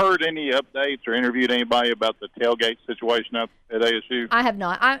 Have you heard any updates or interviewed anybody about the tailgate situation up at ASU? I have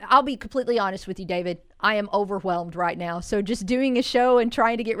not. I'll be completely honest with you, David. I am overwhelmed right now. So just doing a show and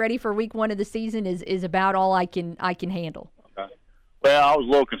trying to get ready for week 1 of the season is about all I can handle. Okay. Well, I was a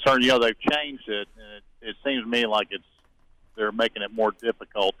little concerned. You know, they've changed it, and it seems to me like they're making it more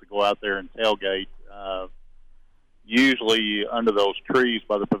difficult to go out there and tailgate. Usually under those trees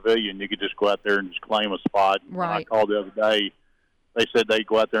by the pavilion, you could just go out there and just claim a spot. Right. When I called the other day, they said they'd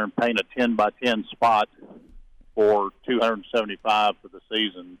go out there and paint a 10-by-10 spot for $275 for the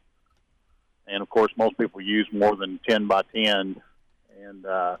season. And, of course, most people use more than 10-by-10. And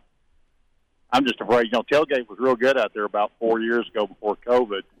I'm just afraid, you know, tailgate was real good out there about 4 years ago before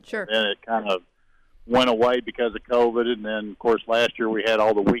COVID. Sure. And then it kind of went away because of COVID. And then, of course, last year we had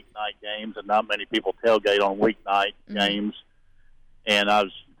all the weeknight games, and not many people tailgate on weeknight games. And I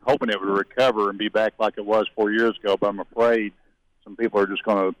was hoping it would recover and be back like it was 4 years ago, but I'm afraid some people are just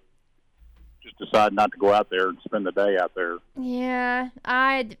going to just decide not to go out there and spend the day out there. Yeah,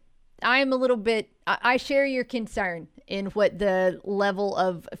 I am a little bit – I share your concern in what the level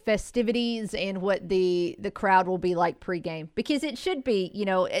of festivities and what the crowd will be like pregame, because it should be, you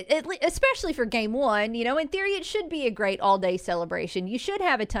know, especially for game 1, you know, in theory it should be a great all-day celebration. You should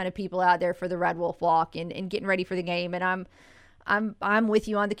have a ton of people out there for the Red Wolf Walk and getting ready for the game, and I'm with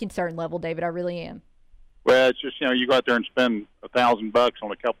you on the concern level, David. I really am. Well, it's just, you know, you go out there and spend $1,000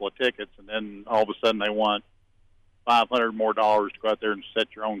 on a couple of tickets, and then all of a sudden they want $500 more to go out there and set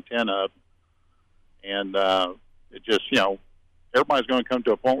your own tent up. And it just, you know, everybody's going to come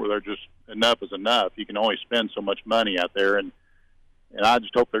to a point where they're just, enough is enough. You can only spend so much money out there, and I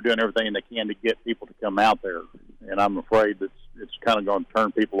just hope they're doing everything they can to get people to come out there. And I'm afraid that it's kind of going to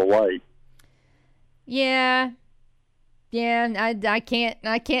turn people away. Yeah, I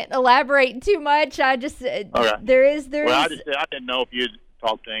can't elaborate too much. I just okay. there is. Well, I didn't know if you'd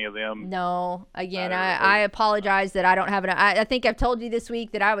talked to any of them. No, again, I apologize that I don't have I think I've told you this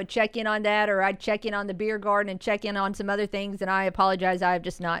week that I would check in on that, or I'd check in on the beer garden and check in on some other things, and I apologize.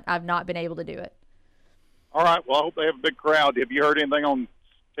 I've not been able to do it. All right. Well, I hope they have a big crowd. Have you heard anything on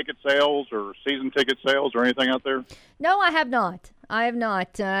ticket sales or season ticket sales or anything out there? No, I have not.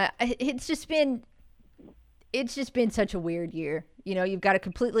 It's just been such a weird year. You know, you've got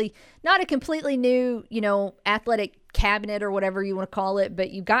not a completely new, you know, athletic cabinet or whatever you want to call it,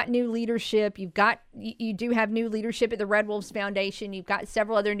 but you've got new leadership. You do have new leadership at the Red Wolves Foundation. You've got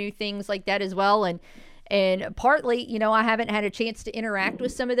several other new things like that as well. And partly, you know, I haven't had a chance to interact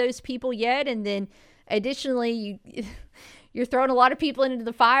with some of those people yet. And then additionally, you're throwing a lot of people into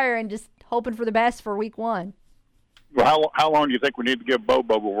the fire and just hoping for the best for week 1. Well, how long do you think we need to give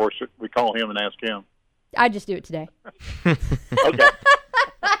Bobo before we call him and ask him? I just do it today. Okay.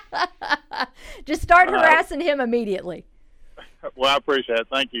 Just start harassing him immediately. Well, I appreciate it.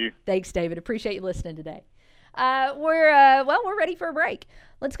 Thank you. Thanks, David. Appreciate you listening today. We're ready for a break.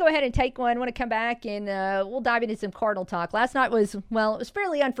 Let's go ahead and take one. I want to come back and we'll dive into some Cardinal talk. Last night was, it was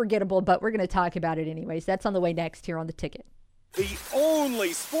fairly unforgettable, but we're going to talk about it anyways. That's on the way next here on The Ticket. The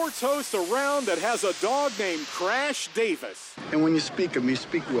only sports host around that has a dog named Crash Davis. And when you speak of me,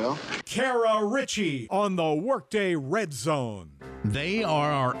 speak well. Kara Richey on the Workday Red Zone. They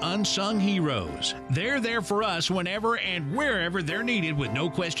are our unsung heroes. They're there for us whenever and wherever they're needed with no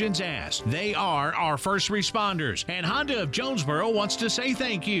questions asked. They are our first responders, and Honda of Jonesboro wants to say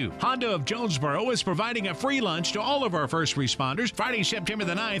thank you. Honda of Jonesboro is providing a free lunch to all of our first responders Friday, September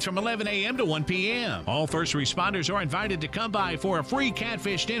the 9th from 11 a.m. to 1 p.m. All first responders are invited to come by for a free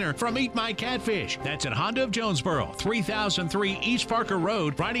catfish dinner from Eat My Catfish. That's at Honda of Jonesboro, 3003 East Parker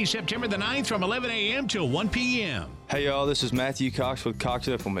Road, Friday, September the 9th from 11 a.m. till 1 p.m. Hey y'all, this is Matthew Cox with Cox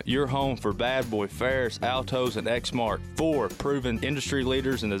Implement, your home for Bad Boy, Ferris, Altos, and X-Mark, 4 proven industry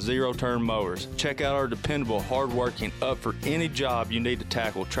leaders in the zero-turn mowers. Check out our dependable, hard-working, up for any job you need to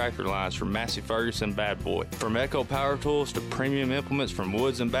tackle tractor lines from Massey Ferguson Bad Boy. From Echo Power Tools to premium implements from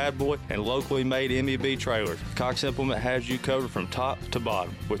Woods and Bad Boy and locally made MEB trailers, Cox Implement has you covered from top to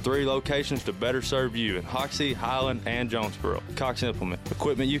bottom with 3 locations to better serve you in Hoxie, Highland, and Jonesboro. Cox Implement,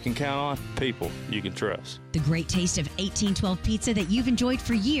 equipment you can count on, people you can trust. The great taste of 1812 pizza that you've enjoyed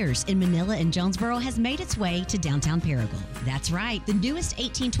for years in Manila and Jonesboro has made its way to downtown Paragould. That's right, the newest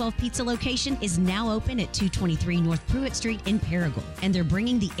 1812 pizza location is now open at 223 North Pruitt Street in Paragould, and they're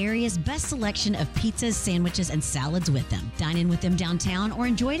bringing the area's best selection of pizzas, sandwiches, and salads with them. Dine in with them downtown or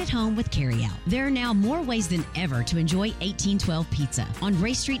enjoy it at home with carryout. There are now more ways than ever to enjoy 1812 pizza on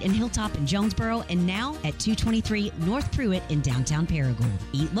Ray Street and Hilltop in Jonesboro, and now at 223 North Pruitt in downtown Paragould.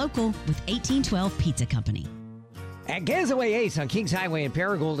 Eat local with 1812 Pizza Company. At Gazaway Ace on Kings Highway in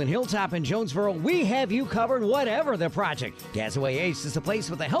Paragould and Hilltop in Jonesboro, we have you covered whatever the project. Gazaway Ace is the place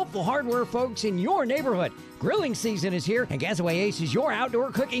with the helpful hardware folks in your neighborhood. Grilling season is here, and Gazaway Ace is your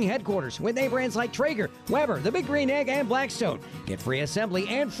outdoor cooking headquarters with name brands like Traeger, Weber, The Big Green Egg, and Blackstone. Get free assembly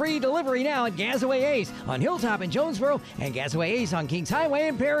and free delivery now at Gazaway Ace on Hilltop in Jonesboro and Gazaway Ace on Kings Highway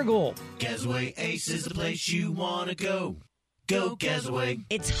in Paragould. Gazaway Ace is the place you want to go. Go Gazaway.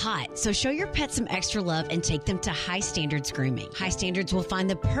 It's hot, so show your pet some extra love and take them to High Standards Grooming. High Standards will find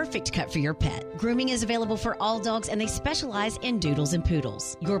the perfect cut for your pet. Grooming is available for all dogs, and they specialize in doodles and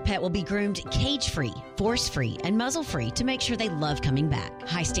poodles. Your pet will be groomed cage-free, force-free, and muzzle-free to make sure they love coming back.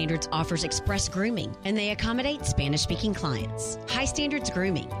 High Standards offers express grooming, and they accommodate Spanish-speaking clients. High Standards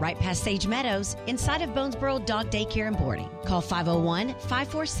Grooming, right past Sage Meadows, inside of Bonesboro Dog Daycare and Boarding. Call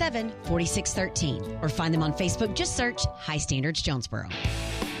 501-547-4613 or find them on Facebook. Just search High Standards Jonesboro.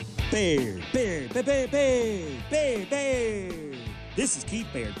 Bear. This is Keith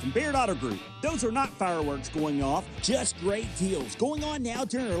Merritt from Baird Auto Group. Those are not fireworks going off, just great deals going on now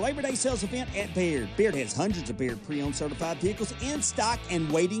during our Labor Day sales event at Baird. Baird has hundreds of Baird pre-owned certified vehicles in stock and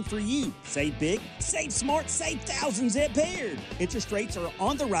waiting for you. Save big, save smart, save thousands at Baird. Interest rates are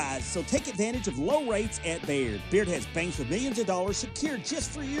on the rise, so take advantage of low rates at Baird. Baird has banks with millions of dollars secured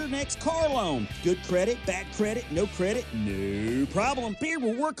just for your next car loan. Good credit, bad credit, no problem. Baird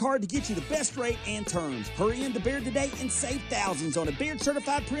will work hard to get you the best rate and terms. Hurry into Baird today and save thousands on a Baird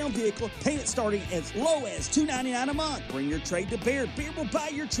certified pre-owned vehicle. Payment starting as low as $299 a month. Bring your trade to Baird. Baird will buy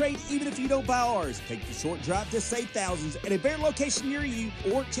your trade even if you don't buy ours. Take the short drive to save thousands at a Baird location near you,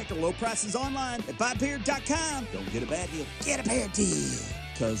 or check our low prices online at buybaird.com. Don't get a bad deal, get a Baird deal.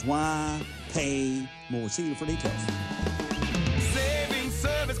 Because why pay more? See you for details. Saving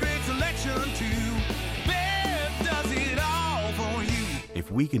service, great selection too. Baird does it all for you. If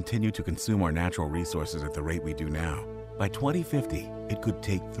we continue to consume our natural resources at the rate we do now, by 2050, it could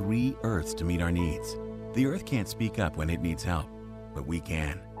take 3 Earths to meet our needs. The Earth can't speak up when it needs help, but we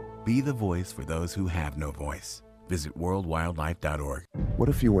can. Be the voice for those who have no voice. Visit worldwildlife.org. What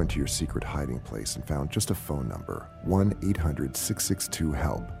if you went to your secret hiding place and found just a phone number,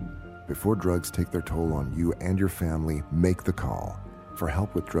 1-800-662-HELP? Before drugs take their toll on you and your family, make the call. For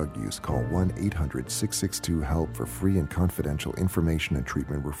help with drug use, call 1-800-662-HELP for free and confidential information and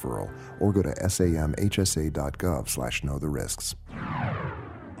treatment referral, or go to samhsa.gov/knowtherisks.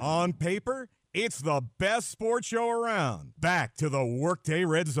 On paper, It's the best sports show around. Back to the Workday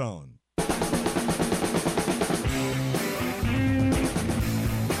Red Zone.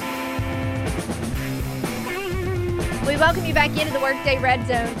 We welcome you back into the Workday Red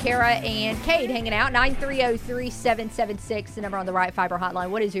Zone. Kara and Cade hanging out. 930-3776, the number on the Right Fiber hotline.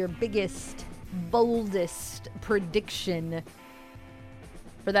 What is your biggest, boldest prediction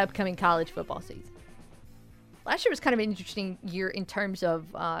for the upcoming college football season? Last year was kind of an interesting year in terms of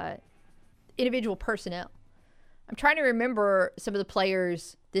individual personnel. I'm trying to remember some of the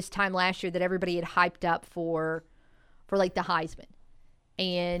players this time last year that everybody had hyped up for like the Heisman,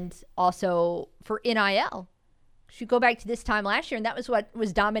 and also for NIL. You go back to this time last year, and that was what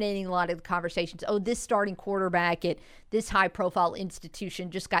was dominating a lot of the conversations. Oh, this starting quarterback at this high-profile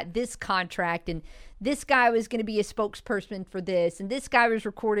institution just got this contract, and this guy was going to be a spokesperson for this, and this guy was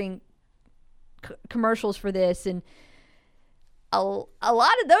recording commercials for this, and a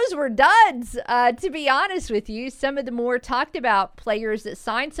lot of those were duds, to be honest with you. Some of the more talked about players that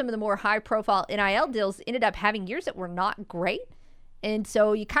signed some of the more high-profile NIL deals ended up having years that were not great, and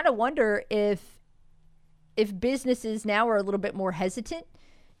so you kind of wonder if businesses now are a little bit more hesitant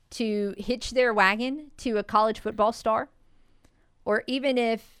to hitch their wagon to a college football star, or even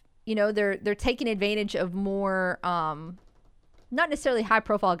if, they're taking advantage of more, not necessarily high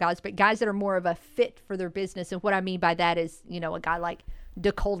profile guys, but guys that are more of a fit for their business. And what I mean by that is, a guy like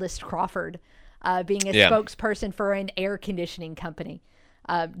DeColdest Crawford being a spokesperson for an air conditioning company.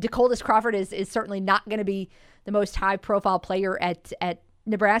 DeColdest Crawford is certainly not going to be the most high profile player at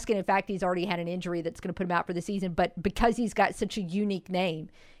Nebraska. And in fact, he's already had an injury that's going to put him out for the season. But because he's got such a unique name,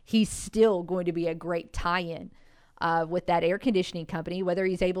 he's still going to be a great tie-in with that air conditioning company, whether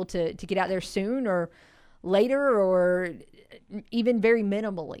he's able to get out there soon or later, or even very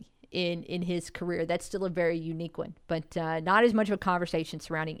minimally in his career. That's still a very unique one. But not as much of a conversation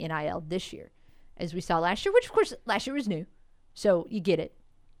surrounding NIL this year as we saw last year, which, of course, last year was new. So you get it.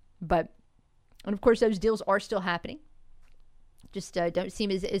 And, of course, those deals are still happening. Just don't seem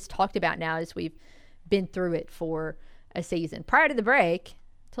as talked about now as we've been through it for a season. Prior to the break,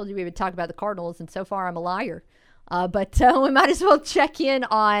 I told you we would talk about the Cardinals, and so far I'm a liar. But we might as well check in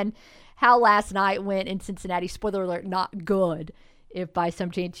on how last night went in Cincinnati. Spoiler alert, not good, if by some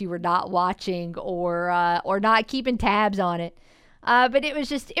chance you were not watching or not keeping tabs on it. But it was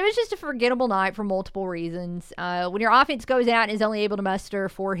just a forgettable night for multiple reasons. When your offense goes out and is only able to muster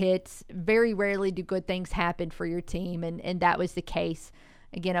 4 hits, very rarely do good things happen for your team, and that was the case.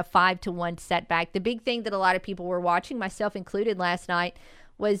 Again, a 5-1 setback. The big thing that a lot of people were watching, myself included, last night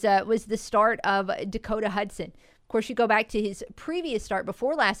was the start of Dakota Hudson. Of course, you go back to his previous start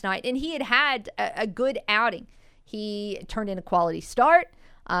before last night, and he had a good outing. He turned in a quality start.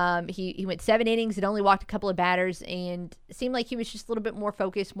 He went 7 innings and only walked a couple of batters, and it seemed like he was just a little bit more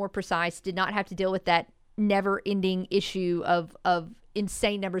focused, more precise, did not have to deal with that never-ending issue of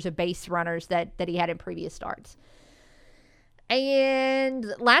insane numbers of base runners that he had in previous starts. And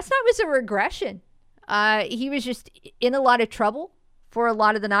last night was a regression. He was just in a lot of trouble for a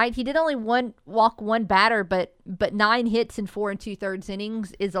lot of the night. He did only walk one batter, but 9 hits in 4 2/3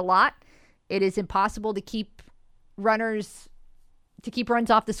 innings is a lot. It is impossible to keep runs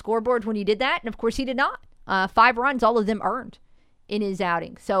off the scoreboard when he did that. And of course he did not. 5 runs, all of them earned in his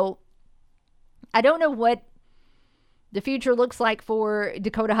outing. So I don't know what the future looks like for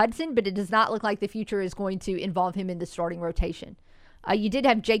Dakota Hudson, but it does not look like the future is going to involve him in the starting rotation. You did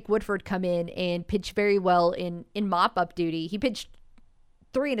have Jake Woodford come in and pitch very well in mop-up duty. He pitched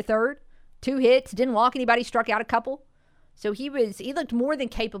 3 1/3, 2 hits, didn't walk anybody, struck out a couple. So he looked more than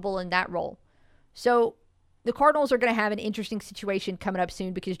capable in that role. So the Cardinals are going to have an interesting situation coming up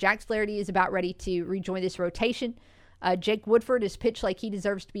soon because Jack Flaherty is about ready to rejoin this rotation. Jake Woodford has pitched like he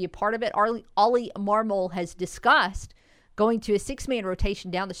deserves to be a part of it. Ollie Marmol has discussed going to a 6-man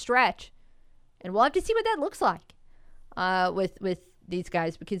rotation down the stretch. And we'll have to see what that looks like with these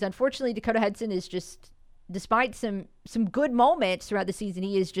guys, because unfortunately Dakota Hudson is just, despite some good moments throughout the season,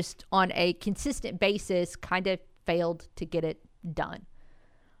 he is just on a consistent basis kind of failed to get it done.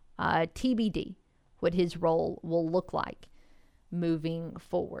 TBD what his role will look like moving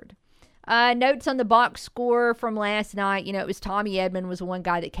forward. Notes on the box score from last night. It was Tommy Edman was the one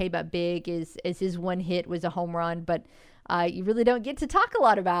guy that came up big as his one hit was a home run, but you really don't get to talk a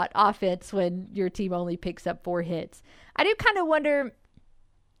lot about offense when your team only picks up 4 hits. I do kind of wonder,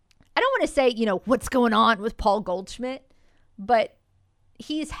 I don't want to say, what's going on with Paul Goldschmidt, but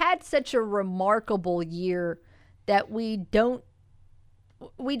he's had such a remarkable year that we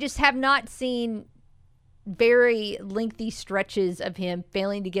just have not seen very lengthy stretches of him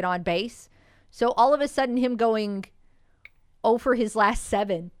failing to get on base. So all of a sudden him going 0 for his last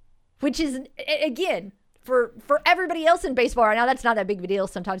 7 which is, again, for everybody else in baseball right now, that's not that big of a deal.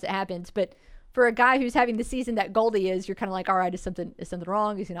 Sometimes it happens, but for a guy who's having the season that Goldie is, you're kind of like, all right, is something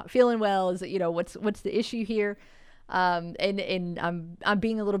wrong? Is he not feeling well? Is it, what's the issue here? And I'm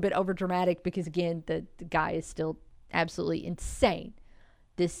being a little bit over dramatic because, again, the guy is still absolutely insane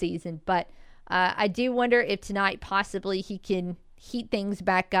this season. But I do wonder if tonight possibly he can heat things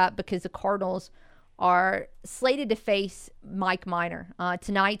back up, because the Cardinals are slated to face Mike Minor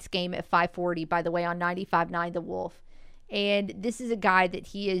tonight's game at 5:40, by the way, on 95.9 The Wolf. And this is a guy that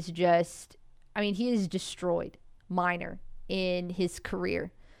he has destroyed Minor in his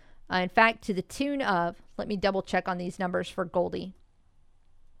career. In fact, to the tune of, let me double check on these numbers for Goldie.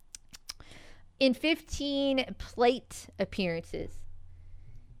 In 15 plate appearances,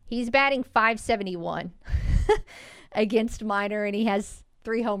 he's batting .571 against Minor, and he has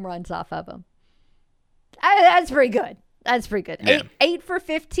 3 home runs off of him. That's pretty good. Yeah. 8 for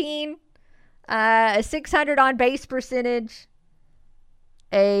 15, a 600 on base percentage,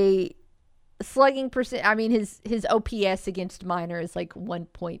 a slugging percent. I mean, his OPS against Minor is like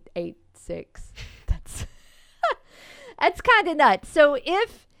 1.86. That's kind of nuts. So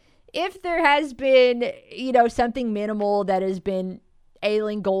if there has been, something minimal that has been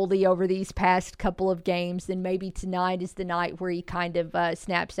ailing Goldie over these past couple of games, then maybe tonight is the night where he kind of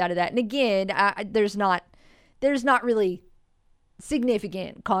snaps out of that. And again, there's not really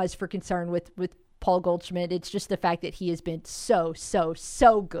significant cause for concern with Paul Goldschmidt. It's just the fact that he has been so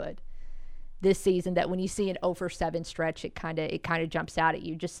good this season that when you see an 0-for-7 stretch, it kind of jumps out at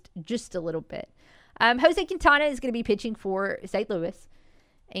you just a little bit. Jose Quintana is going to be pitching for St. Louis,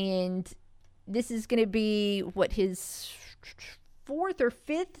 and this is going to be his 4th or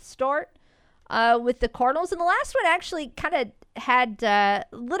 5th start with the Cardinals, and the last one actually kind of had a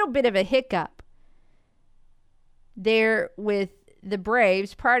little bit of a hiccup there with the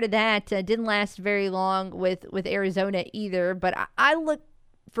Braves. Prior to that, didn't last very long with Arizona either, but I look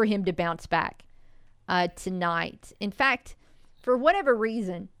for him to bounce back tonight. In fact, for whatever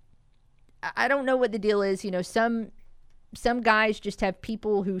reason, I don't know what the deal is. Some guys just have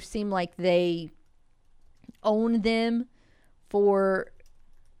people who seem like they own them for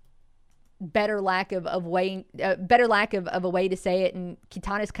better lack of a way to say it. And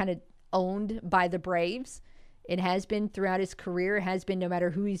Quintana's kind of owned by the Braves. It has been throughout his career. It has been no matter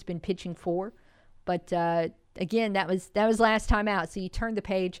who he's been pitching for. But again, that was last time out. So you turn the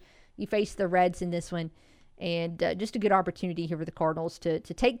page, you face the Reds in this one, and just a good opportunity here for the Cardinals to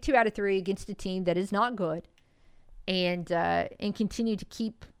take 2 out of 3 against a team that is not good, and continue to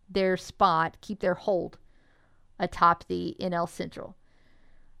keep their spot, keep their hold atop the NL Central.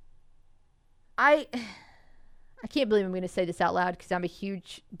 I can't believe I'm going to say this out loud because I'm a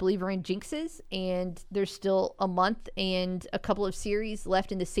huge believer in jinxes, and there's still a month and a couple of series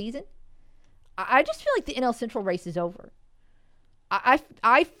left in the season. I just feel like the NL Central race is over.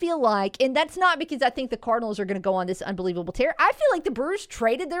 I feel like, and that's not because I think the Cardinals are going to go on this unbelievable tear. I feel like the Brewers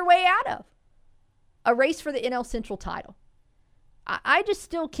traded their way out of a race for the NL Central title. I just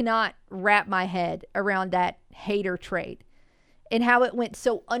still cannot wrap my head around that Hader trade and how it went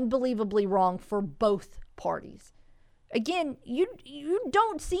so unbelievably wrong for both parties. Again, you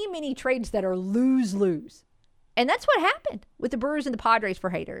don't see many trades that are lose-lose. And that's what happened with the Brewers and the Padres for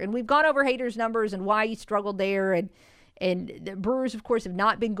Hader. And we've gone over Hader's numbers and why he struggled there. And the Brewers, of course, have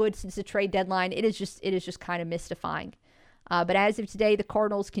not been good since the trade deadline. It is just kind of mystifying. But as of today, the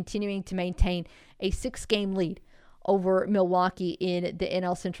Cardinals continuing to maintain a 6-game lead over Milwaukee in the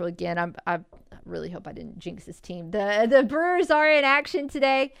NL Central. Again, I really hope I didn't jinx this team. The Brewers are in action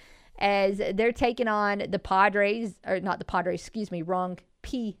today as they're taking on the Padres, or not the Padres, excuse me, wrong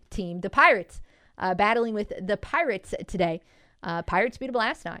P team, the Pirates. Battling with the Pirates today. Pirates beat them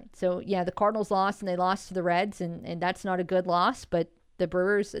last night. So, yeah, the Cardinals lost, and they lost to the Reds, and that's not a good loss. But the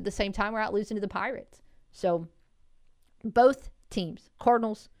Brewers, at the same time, were out losing to the Pirates. So, both teams,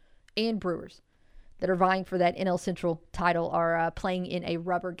 Cardinals and Brewers, that are vying for that NL Central title are playing in a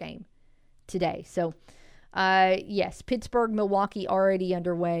rubber game today. So, yes, Pittsburgh, Milwaukee already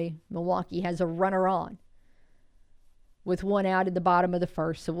underway. Milwaukee has a runner on with 1 out in the bottom of the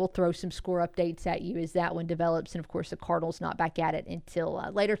first. So we'll throw some score updates at you as that one develops. And, of course, the Cardinals not back at it until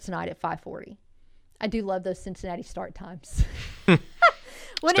later tonight at 5:40. I do love those Cincinnati start times.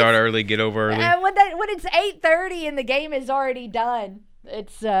 Start early, get over early. When it's 8:30 and the game is already done,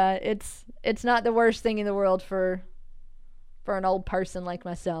 it's not the worst thing in the world for an old person like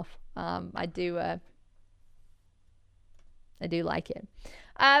myself. I do like it.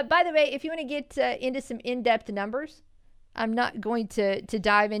 By the way, if you want to get into some in-depth numbers I'm not going to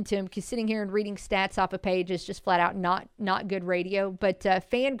dive into him because sitting here and reading stats off a page is just flat out not good radio. But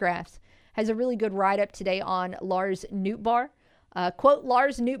Fangraphs has a really good write-up today on Lars Nootbaar. Quote,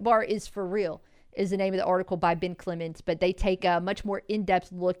 Lars Nootbaar is for real is the name of the article by Ben Clemens. But they take a much more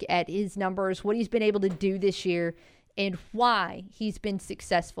in-depth look at his numbers, what he's been able to do this year, and why he's been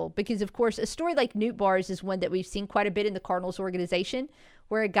successful. Because, of course, a story like Nootbaar's is one that we've seen quite a bit in the Cardinals organization,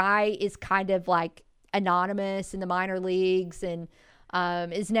 where a guy is kind of like anonymous in the minor leagues and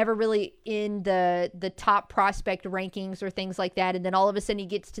is never really in the top prospect rankings or things like that. And then all of a sudden he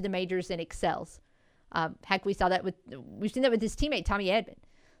gets to the majors and excels. Heck, we've seen that with his teammate, Tommy Edman.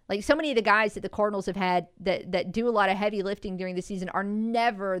 Like, so many of the guys that the Cardinals have had that do a lot of heavy lifting during the season are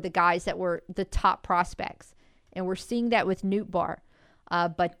never the guys that were the top prospects. And we're seeing that with Nootbaar.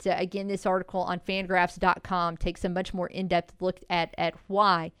 But again, this article on Fangraphs.com takes a much more in-depth look at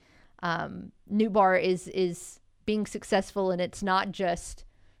why Nootbaar is being successful, and it's not just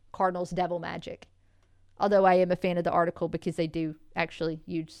Cardinals devil magic. Although I am a fan of the article because they do actually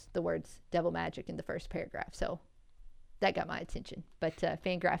use the words devil magic in the first paragraph. So that got my attention. But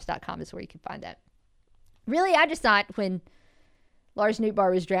Fangraphs.com is where you can find that. Really, I just thought when Lars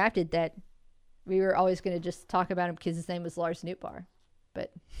Nootbaar was drafted that we were always going to just talk about him because his name was Lars Nootbaar.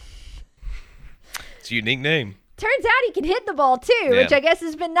 But it's a unique name. Turns out he can hit the ball too, which I guess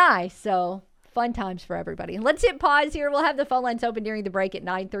has been nice. So fun times for everybody. Let's hit pause here. We'll have the phone lines open during the break at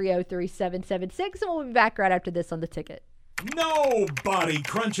 930-3776, and we'll be back right after this on The Ticket. Nobody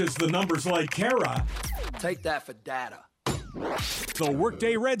crunches the numbers like Kara. Take that for data. The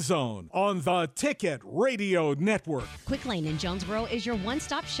Workday Red Zone on the Ticket Radio Network. Quick Lane in Jonesboro is your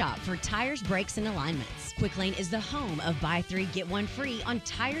one-stop shop for tires, brakes, and alignments. Quick Lane is the home of buy 3, get 1 free on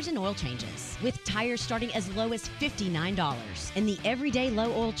tires and oil changes, with tires starting as low as $59 and the everyday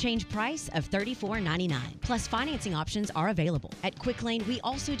low oil change price of $34.99. Plus, financing options are available. At Quick Lane, we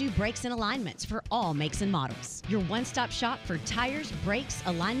also do brakes and alignments for all makes and models. Your one-stop shop for tires, brakes,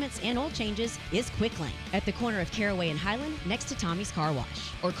 alignments, and oil changes is Quick Lane at the corner of Caraway and Highland, next to Tommy's Car Wash,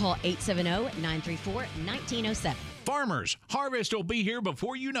 or call 870-934-1907. Farmers, harvest will be here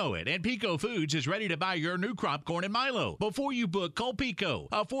before you know it, and Pico Foods is ready to buy your new crop corn and milo. Before you book, call Pico,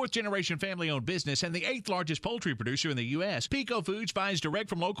 a 4th-generation family-owned business and the 8th largest poultry producer in the U.S. Pico Foods buys direct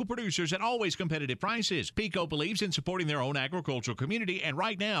from local producers at always competitive prices. Pico believes in supporting their own agricultural community, and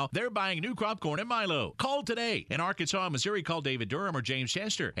right now, they're buying new crop corn and milo. Call today. In Arkansas and Missouri, call David Durham or James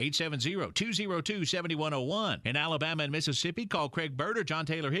Chester, 870-202-7101. In Alabama and Mississippi, call Craig Bird or John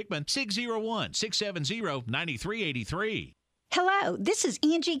Taylor Hickman, 601-670-9380. Hello, this is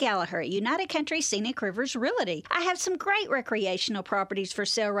Angie Gallagher at United Country Scenic Rivers Realty. I have some great recreational properties for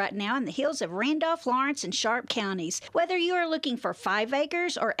sale right now in the hills of Randolph, Lawrence, and Sharp counties. Whether you are looking for 5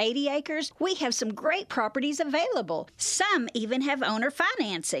 acres or 80 acres, we have some great properties available. Some even have owner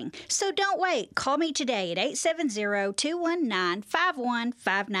financing. So don't wait. Call me today at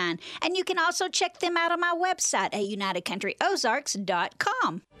 870-219-5159. And you can also check them out on my website at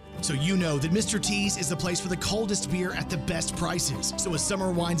UnitedCountryOzarks.com. So you know that Mr. T's is the place for the coldest beer at the best prices. So as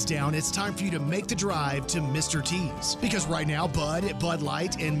summer winds down, it's time for you to make the drive to Mr. T's. Because right now, Bud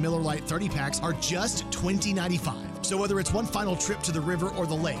Light, and Miller Lite 30-packs are just $20.95. So whether it's one final trip to the river or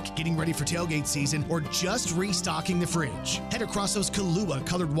the lake, getting ready for tailgate season, or just restocking the fridge, head across those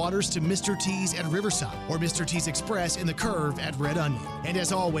Kahlua-colored waters to Mr. T's at Riverside or Mr. T's Express in the Curve at Red Onion. And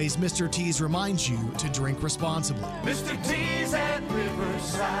as always, Mr. T's reminds you to drink responsibly. Mr. T's at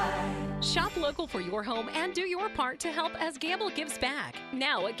Riverside. Shop local for your home and do your part to help as Gamble gives back.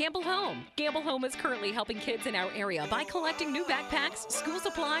 Now at Gamble Home. Gamble Home is currently helping kids in our area by collecting new backpacks, school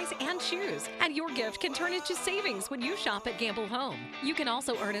supplies, and shoes. And your gift can turn into savings when you shop at Gamble Home. You can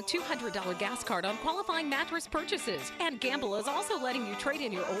also earn a $200 gas card on qualifying mattress purchases. And Gamble is also letting you trade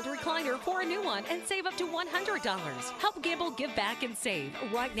in your old recliner for a new one and save up to $100. Help Gamble give back and save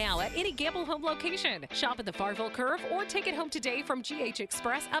right now at any Gamble Home location. Shop at the Farville Curve or take it home today from GH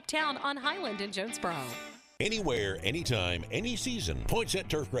Express uptown on Highland in Jonesboro. Anywhere, anytime, any season, Poinsett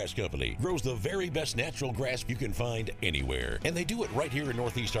Turfgrass Company grows the very best natural grass you can find anywhere. And they do it right here in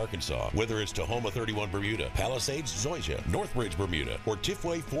Northeast Arkansas. Whether it's Tahoma 31 Bermuda, Palisades Zoysia, Northbridge Bermuda, or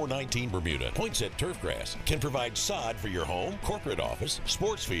Tiffway 419 Bermuda, Poinsett Turfgrass can provide sod for your home, corporate office,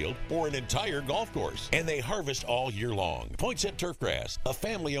 sports field, or an entire golf course. And they harvest all year long. Poinsett Turfgrass, a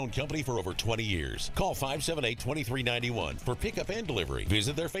family-owned company for over 20 years. Call 578-2391 for pickup and delivery.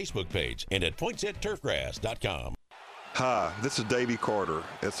 Visit their Facebook page and at poinsetturfgrass.com. Hi, this is Davey Carter.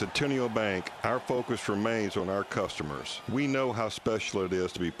 At Centennial Bank, our focus remains on our customers. We know how special it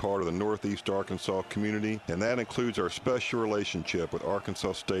is to be part of the Northeast Arkansas community, and that includes our special relationship with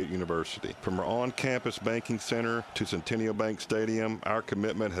Arkansas State University. From our on-campus banking center to Centennial Bank Stadium, our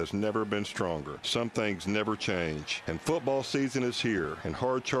commitment has never been stronger. Some things never change. And football season is here, and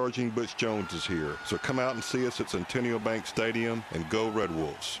hard-charging Butch Jones is here. So come out and see us at Centennial Bank Stadium, and go Red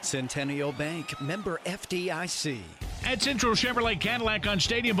Wolves. Centennial Bank, member FDIC. At Central Chevrolet Cadillac on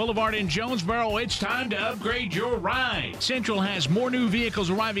Stadium Boulevard in Jonesboro, it's time to upgrade your ride. Central has more new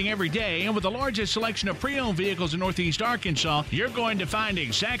vehicles arriving every day, and with the largest selection of pre-owned vehicles in Northeast Arkansas, you're going to find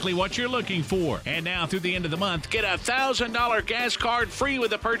exactly what you're looking for. And now through the end of the month, get a $1,000 gas card free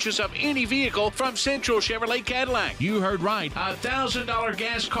with the purchase of any vehicle from Central Chevrolet Cadillac. You heard right, a $1,000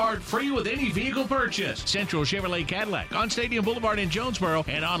 gas card free with any vehicle purchase. Central Chevrolet Cadillac on Stadium Boulevard in Jonesboro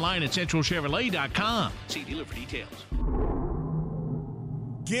and online at centralchevrolet.com. See dealer for details.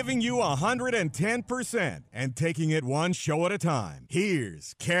 Giving you 110% and taking it one show at a time.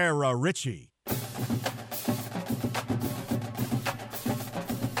 Here's Kara Richey.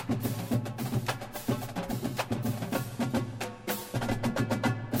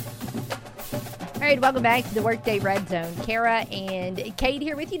 All right, welcome back to the Workday Red Zone. Kara and Cade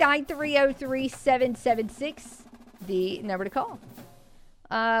here with you, 930-3776, the number to call.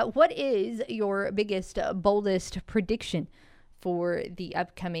 What is your biggest, boldest prediction for the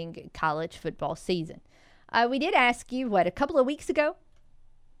upcoming college football season? We did ask you, a couple of weeks ago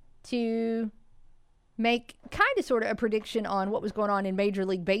to make kind of sort of a prediction on what was going on in Major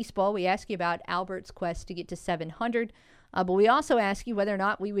League Baseball. We asked you about Albert's quest to get to 700, but we also asked you whether or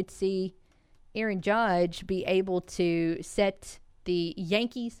not we would see Aaron Judge be able to set the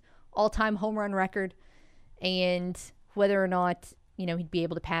Yankees all-time home run record, and whether or not, he'd be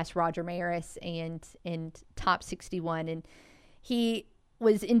able to pass Roger Maris and top 61. And he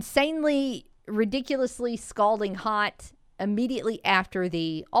was insanely, ridiculously scalding hot immediately after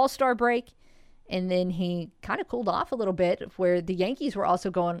the All-Star break, and then he kind of cooled off a little bit, where the Yankees were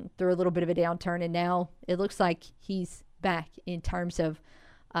also going through a little bit of a downturn, and now it looks like he's back in terms of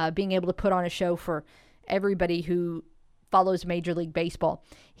being able to put on a show for everybody who follows Major League Baseball.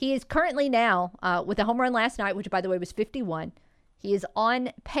 He is currently now, with a home run last night, which, by the way, was 51, he is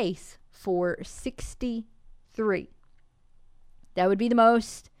on pace for 63. That would be the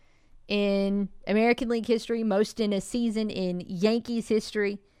most in American League history, most in a season in Yankees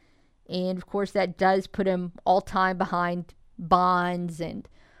history. And, of course, that does put him all-time behind Bonds and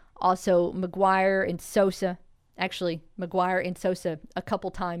also McGuire and Sosa. Actually, McGuire and Sosa a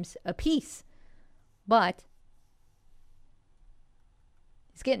couple times apiece. But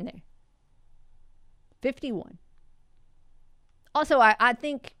he's getting there. 51. Also, I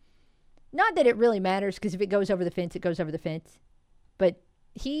think, not that it really matters, because if it goes over the fence, it goes over the fence. But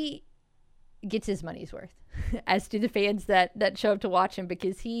he gets his money's worth, as do the fans that show up to watch him,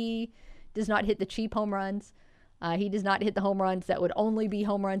 because he does not hit the cheap home runs. He does not hit the home runs that would only be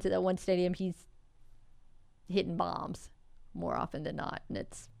home runs at that one stadium. He's hitting bombs more often than not. And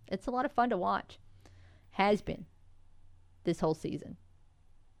it's a lot of fun to watch. Has been this whole season.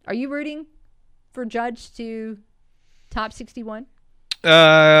 Are you rooting for Judge to top 61?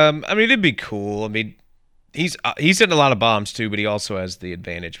 It'd be cool. He's hitting a lot of bombs too, but he also has the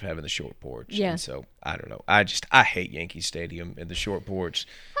advantage of having the short porch. Yeah. And so I don't know. I hate Yankee Stadium and the short porch.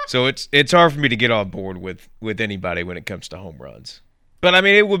 So it's hard for me to get on board with anybody when it comes to home runs. But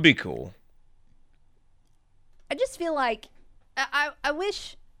it would be cool. I just feel like I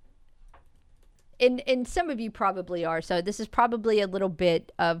wish, and some of you probably are, so this is probably a little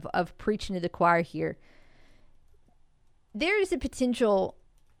bit of preaching to the choir here. There is a potential,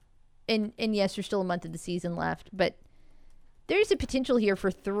 and yes, there's still a month of the season left, but there's a potential here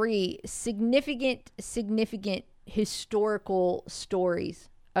for 3 significant historical stories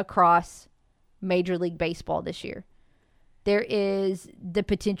across Major League Baseball this year. There is the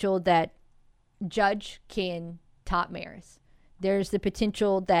potential that Judge can top Maris. There's the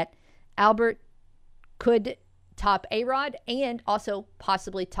potential that Albert could top A-Rod and also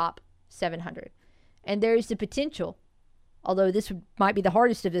possibly top 700. And there's the potential, although this might be the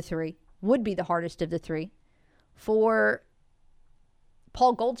hardest of the 3, for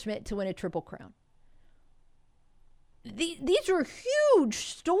Paul Goldschmidt to win a Triple Crown. These are huge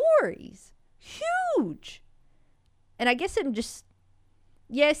stories. Huge. And I guess I'm just...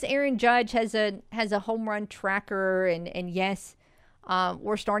 Yes, Aaron Judge has a home run tracker, and yes,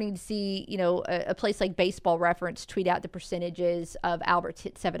 we're starting to see, a place like Baseball Reference tweet out the percentages of Albert's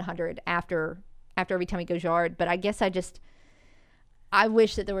hit 700 after every time he goes yard. But I guess I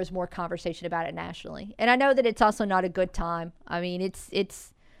wish that there was more conversation about it nationally. And I know that it's also not a good time. I mean,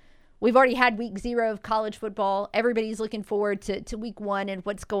 it's we've already had week 0 of college football. Everybody's looking forward to week 1 and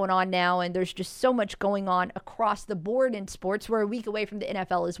what's going on now. And there's just so much going on across the board in sports. We're a week away from the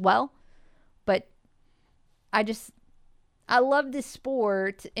NFL as well. But I love this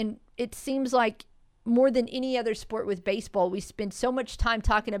sport. And it seems like more than any other sport with baseball, we spend so much time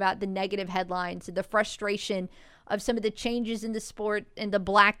talking about the negative headlines and the frustration of some of the changes in the sport and the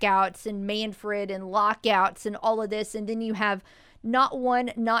blackouts and Manfred and lockouts and all of this. And then you have not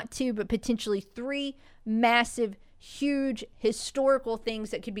 1, not 2, but potentially 3 massive, huge, historical things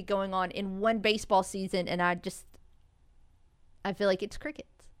that could be going on in one baseball season. And I feel like it's crickets.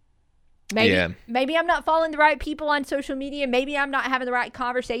 Maybe I'm not following the right people on social media. Maybe I'm not having the right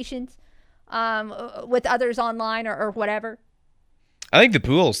conversations with others online or whatever. I think the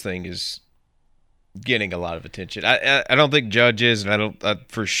Pujols thing is getting a lot of attention. I don't think Judge is, and I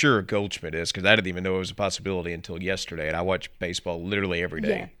don't for sure Goldschmidt is, because I didn't even know it was a possibility until yesterday, and I watch baseball literally every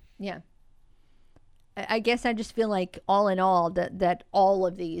day. Yeah. I guess I just feel like all in all that all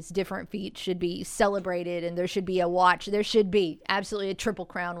of these different feats should be celebrated, and there should be a watch. There should be absolutely a Triple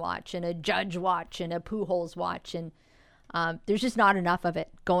Crown watch and a Judge watch and a Pujols watch, and there's just not enough of it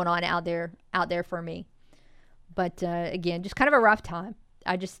going on out there for me. But again, just kind of a rough time.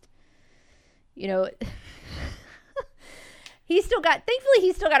 I just, thankfully he's still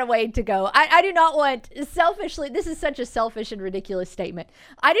got a way to go. I do not want, selfishly, this is such a selfish and ridiculous statement.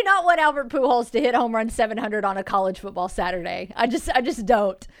 I do not want Albert Pujols to hit home run 700 on a college football Saturday. I just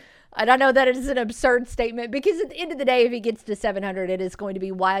don't. And I know that it is an absurd statement, because at the end of the day, if he gets to 700, it is going to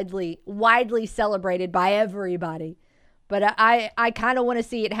be widely celebrated by everybody. But I kind of want to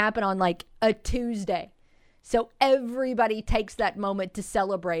see it happen on like a Tuesday. So everybody takes that moment to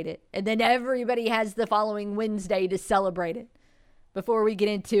celebrate it. And then everybody has the following Wednesday to celebrate it, before we get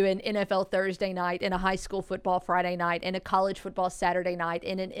into an NFL Thursday night and a high school football Friday night and a college football Saturday night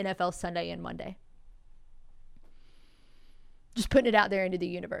and an NFL Sunday and Monday. Just putting it out there into the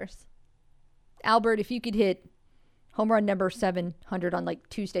universe. Albert, if you could hit home run number 700 on like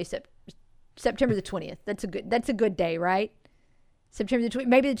Tuesday, September the 20th, that's a good day, right? September the 20th,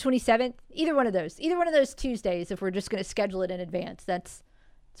 maybe the 27th, either one of those Tuesdays, if we're just going to schedule it in advance, that's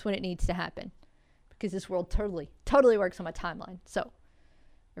when it needs to happen. Because this world totally works on my timeline. So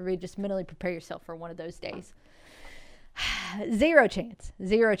everybody just mentally prepare yourself for one of those days. Zero chance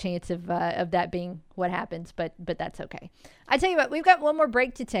of that being what happens, but that's okay. I tell you what, we've got one more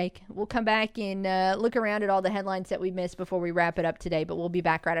break to take. We'll come back and look around at all the headlines that we missed before we wrap it up today, but we'll be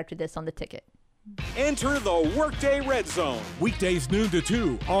back right after this on The Ticket. Enter the Workday Red Zone. Weekdays noon to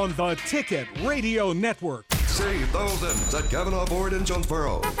 2 on the Ticket Radio Network. Save thousands at Kavanaugh Ford in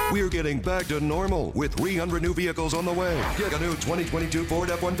Jonesboro. We're getting back to normal with 300 new vehicles on the way. Get a new 2022 Ford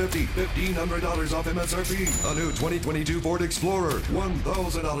F-150, $1,500 off MSRP. A new 2022 Ford Explorer,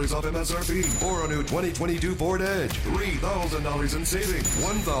 $1,000 off MSRP. Or a new 2022 Ford Edge, $3,000 in savings,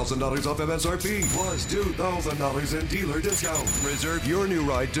 $1,000 off MSRP, plus $2,000 in dealer discount. Reserve your new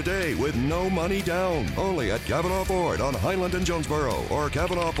ride today with no money down. Only at Kavanaugh Ford on Highland and Jonesboro or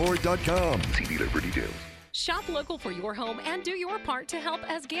KavanaughFord.com. See dealer for details. Shop local for your home and do your part to help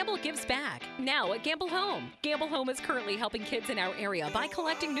as Gamble gives back. Now at Gamble Home. Gamble Home is currently helping kids in our area by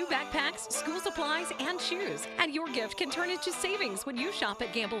collecting new backpacks, school supplies, and shoes. And your gift can turn into savings when you shop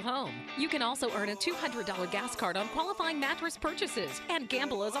at Gamble Home. You can also earn a $200 gas card on qualifying mattress purchases. And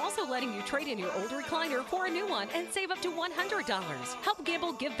Gamble is also letting you trade in your old recliner for a new one and save up to $100. Help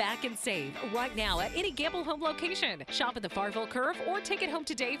Gamble give back and save right now at any Gamble Home location. Shop at the Farville Curve or take it home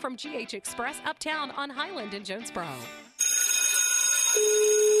today from GH Express Uptown on Highland in Jonesboro.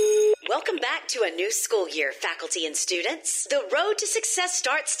 Welcome back to a new school year, faculty and students. The road to success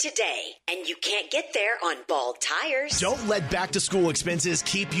starts today, and you can't get there on bald tires. Don't let back-to-school expenses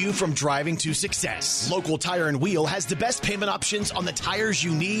keep you from driving to success. Local Tire and Wheel has the best payment options on the tires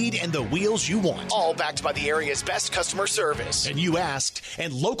you need and the wheels you want, all backed by the area's best customer service. And you asked,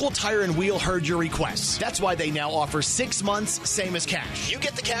 and Local Tire and Wheel heard your requests. That's why they now offer 6 months, same as cash. You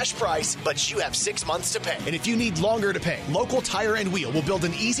get the cash price, but you have 6 months to pay. And if you need longer to pay, Local Tire and Wheel will build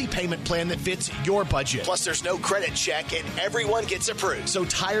an easy payment plan that fits your budget. Plus, there's no credit check and everyone gets approved. So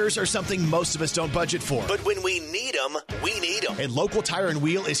tires are something most of us don't budget for. But when we need them, we need them. And Local Tire and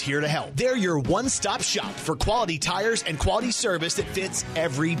Wheel is here to help. They're your one-stop shop for quality tires and quality service that fits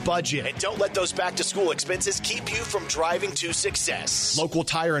every budget. And don't let those back-to-school expenses keep you from driving to success. Local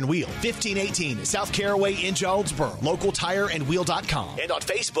Tire and Wheel, 1518 South Caraway in Jonesboro. LocalTireandWheel.com. And on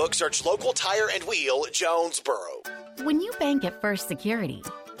Facebook, search Local Tire and Wheel Jonesboro. When you bank at First Security,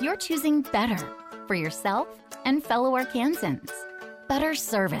 you're choosing better for yourself and fellow Arkansans. Better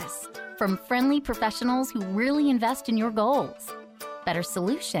service from friendly professionals who really invest in your goals. Better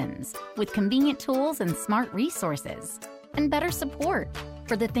solutions with convenient tools and smart resources. And better support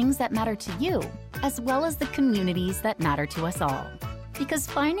for the things that matter to you, as well as the communities that matter to us all. Because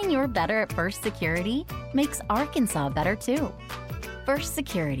finding your better at First Security makes Arkansas better too. First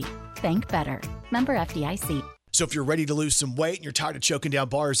Security. Think better. Member FDIC. So if you're ready to lose some weight and you're tired of choking down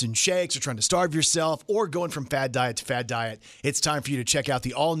bars and shakes or trying to starve yourself or going from fad diet to fad diet, it's time for you to check out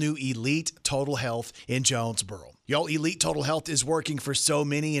the all-new Elite Total Health in Jonesboro. Y'all, Elite Total Health is working for so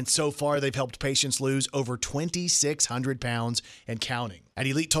many, and so far they've helped patients lose over 2,600 pounds and counting. At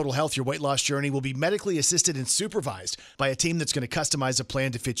Elite Total Health, your weight loss journey will be medically assisted and supervised by a team that's going to customize a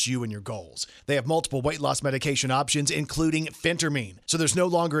plan to fit you and your goals. They have multiple weight loss medication options, including phentermine. So there's no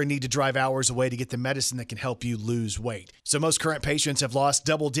longer a need to drive hours away to get the medicine that can help you lose weight. So most current patients have lost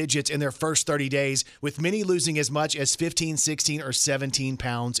double digits in their first 30 days, with many losing as much as 15, 16, or 17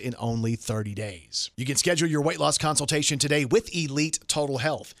 pounds in only 30 days. You can schedule your weight loss consultation today with Elite Total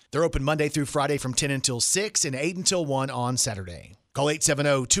Health. They're open Monday through Friday from 10 until 6 and 8 until 1 on Saturday. Call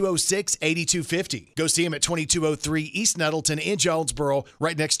 870-206-8250. Go see him at 2203 East Nettleton in Jonesboro,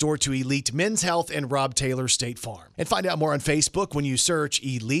 right next door to Elite Men's Health and Rob Taylor State Farm. And find out more on Facebook when you search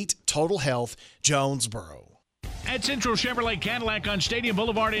Elite Total Health Jonesboro. At Central Chevrolet Cadillac on Stadium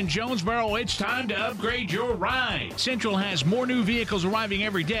Boulevard in Jonesboro, it's time to upgrade your ride. Central has more new vehicles arriving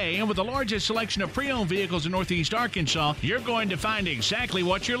every day, and with the largest selection of pre-owned vehicles in Northeast Arkansas, you're going to find exactly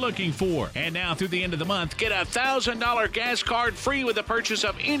what you're looking for. And now through the end of the month, get a $1,000 gas card free with the purchase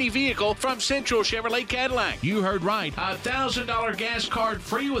of any vehicle from Central Chevrolet Cadillac. You heard right, a $1,000 gas card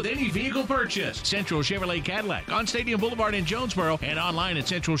free with any vehicle purchase. Central Chevrolet Cadillac on Stadium Boulevard in Jonesboro and online at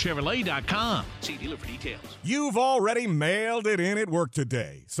centralchevrolet.com. See dealer for details. You've already mailed it in at work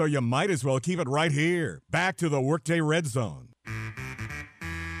today, so you might as well keep it right here. Back to the Workday Red Zone.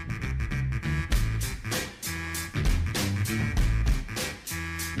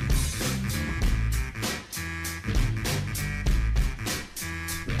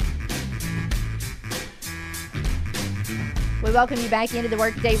 We welcome you back into the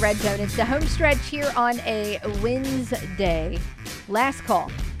Workday Red Zone. It's the home stretch here on a Wednesday. Last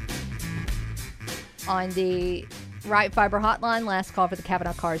call on the Right Fiber hotline. Last call for the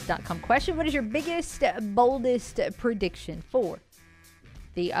CavanaughCars.com question. What is your biggest, boldest prediction for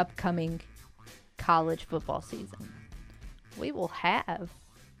the upcoming college football season? We will have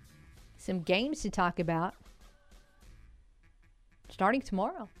some games to talk about starting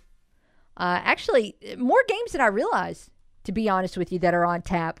tomorrow. Actually, more games than I realized, to be honest with you, that are on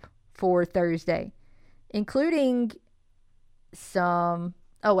tap for Thursday, including some...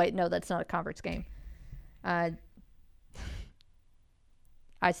 Oh, wait, no, that's not a conference game. I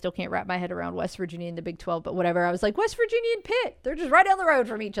still can't wrap my head around West Virginia and the Big 12, but whatever. I was like, West Virginia and Pitt, they're just right down the road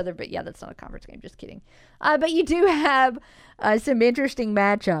from each other. But yeah, that's not a conference game. Just kidding. But you do have some interesting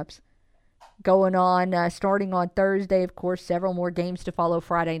matchups going on starting on Thursday. Of course, several more games to follow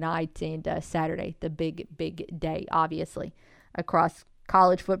Friday night and Saturday, the big day, obviously, across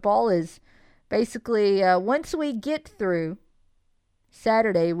college football. Is basically once we get through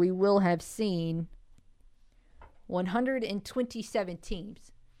Saturday, we will have seen 127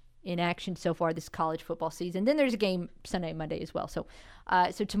 teams in action so far this college football season. Then there's a game Sunday, Monday as well. So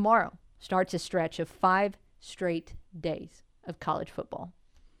tomorrow starts a stretch of 5 straight days of college football.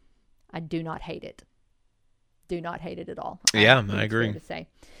 I do not hate it. Do not hate it at all. Yeah, I agree. To say.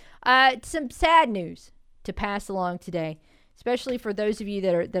 Some sad news to pass along today, especially for those of you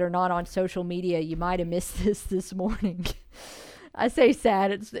that are not on social media. You might have missed this morning. I say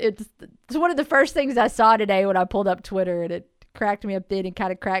sad. It's one of the first things I saw today when I pulled up Twitter, and it cracked me up then and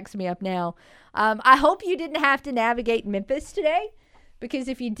kind of cracks me up now. I hope you didn't have to navigate Memphis today, because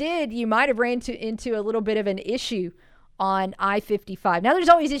if you did, you might have ran into a little bit of an issue on I-55. Now, there's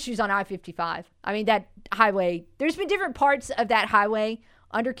always issues on I-55. I mean, that highway, there's been different parts of that highway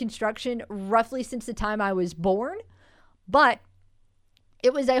under construction roughly since the time I was born, but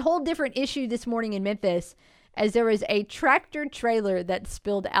it was a whole different issue this morning in Memphis, as there was a tractor trailer that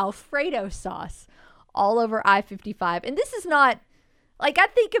spilled Alfredo sauce all over I-55. And this is not, like, I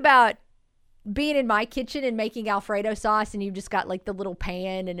think about being in my kitchen and making Alfredo sauce, and you've just got, like, the little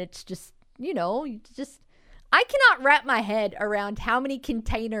pan, and it's just, I cannot wrap my head around how many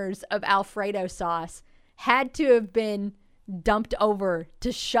containers of Alfredo sauce had to have been dumped over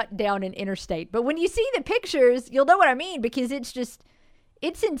to shut down an interstate. But when you see the pictures, you'll know what I mean, because it's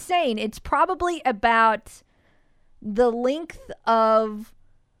insane. It's probably about the length of,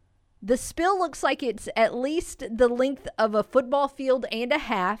 the spill looks like it's at least the length of a football field and a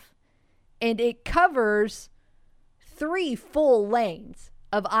half, and it covers 3 full lanes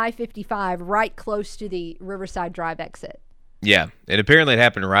of I-55 right close to the Riverside Drive exit. Yeah, and apparently it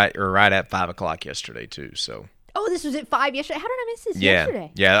happened right at 5 o'clock yesterday too. So. Oh, this was at 5 yesterday. How did I miss this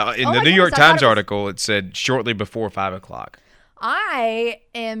yesterday? Yeah. In the New York Times article, it said shortly before 5 o'clock. I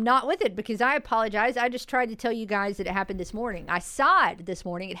am not with it because I apologize. I just tried to tell you guys that it happened this morning. I saw it this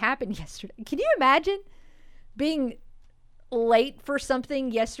morning. It happened yesterday. Can you imagine being late for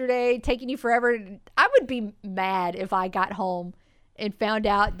something yesterday, taking you forever? I would be mad if I got home and found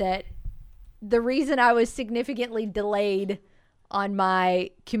out that the reason I was significantly delayed on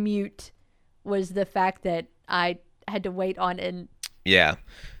my commute was the fact that I had to wait on an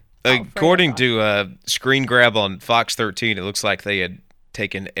according to Screen Grab on Fox 13, it looks like they had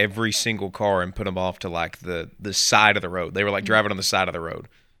taken every single car and put them off to like the side of the road. They were like driving on the side of the road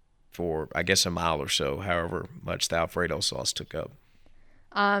for, I guess, a mile or so, however much the Alfredo sauce took up.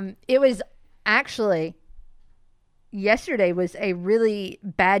 It was actually, yesterday was a really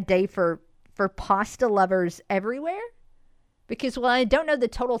bad day for pasta lovers everywhere because, well, I don't know the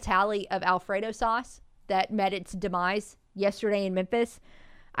total tally of Alfredo sauce that met its demise yesterday in Memphis.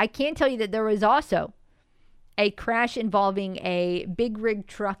 I can tell you that there was also a crash involving a big rig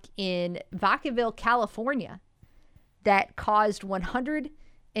truck in Vacaville, California that caused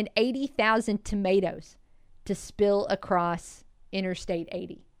 180,000 tomatoes to spill across Interstate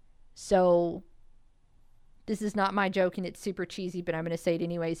 80. So this is not my joke and it's super cheesy, but I'm going to say it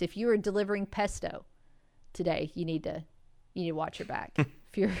anyways. If you are delivering pesto today, you need to watch your back.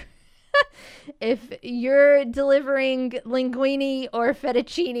 If you're delivering linguine or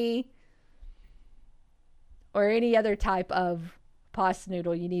fettuccine or any other type of pasta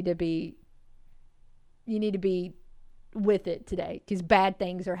noodle, you need to be with it today because bad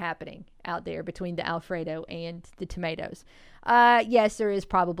things are happening out there between the Alfredo and the tomatoes. Yes, there is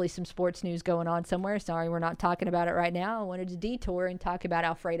probably some sports news going on somewhere. Sorry, we're not talking about it right now. I wanted to detour and talk about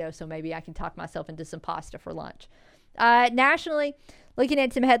Alfredo, so maybe I can talk myself into some pasta for lunch. Nationally, looking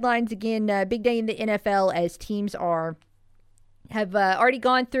at some headlines again, big day in the NFL as teams have already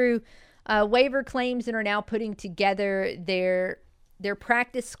gone through waiver claims and are now putting together their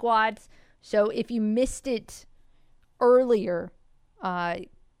practice squads. So if you missed it earlier,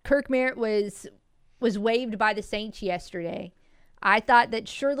 Kirk Merritt was waived by the Saints yesterday. I thought that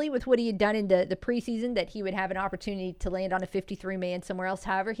surely with what he had done in the preseason that he would have an opportunity to land on a 53-man somewhere else.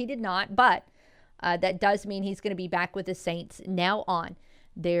 However, he did not, but that does mean he's going to be back with the Saints now on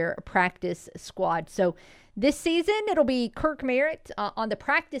their practice squad. So this season, it'll be Kirk Merritt on the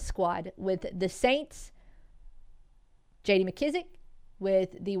practice squad with the Saints, J.D. McKissick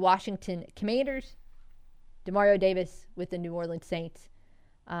with the Washington Commanders, Demario Davis with the New Orleans Saints.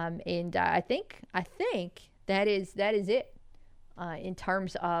 And I think that is it in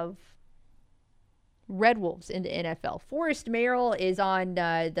terms of Red Wolves in the NFL. Forrest Merrill is on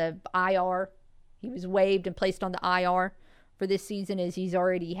the IR. He was waived and placed on the IR for this season as he's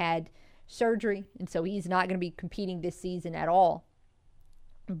already had surgery, and so he's not going to be competing this season at all.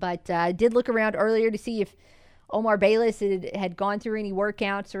 But I did look around earlier to see if Omar Bayless had gone through any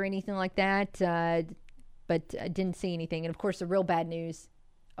workouts or anything like that, but I didn't see anything. And, of course, the real bad news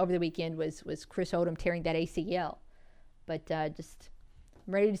over the weekend was Chris Odom tearing that ACL. But just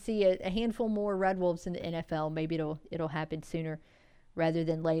I'm ready to see a handful more Red Wolves in the NFL. Maybe it'll happen sooner rather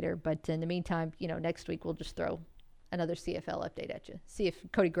than later. But in the meantime, next week we'll just throw another CFL update at you. See if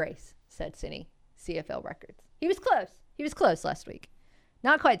Cody Grace sets any CFL records. He was close. He was close last week.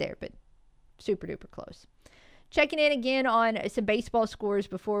 Not quite there, but super duper close. Checking in again on some baseball scores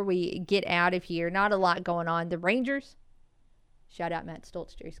before we get out of here. Not a lot going on. The Rangers, shout out Matt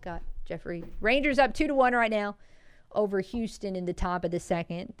Stoltz, Jerry Scott, Jeffrey. Rangers up 2-1 right now over Houston in the top of the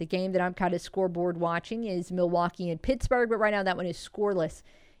second. The game that I'm kind of scoreboard watching is Milwaukee and Pittsburgh, but right now that one is scoreless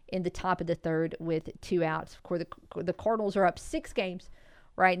in the top of the third with 2 outs. Of course, the Cardinals are up 6 games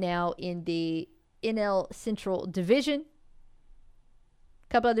right now in the NL Central Division.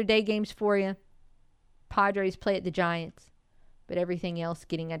 A couple other day games for you. Padres play at the Giants, but everything else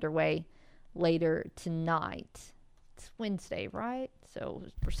getting underway later tonight. It's Wednesday, right? So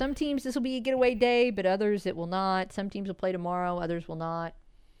for some teams, this will be a getaway day, but others it will not. Some teams will play tomorrow, others will not.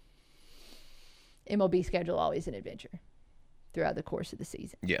 MLB schedule always an adventure throughout the course of the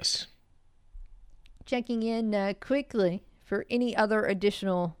season. Yes. Checking in quickly for any other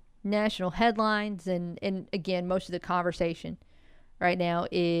additional national headlines, and again, most of the conversation right now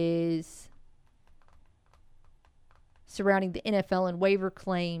is surrounding the NFL and waiver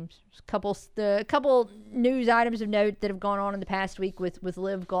claims. A couple news items of note that have gone on in the past week with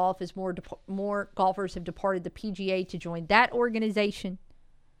Live Golf as more golfers have departed the PGA to join that organization.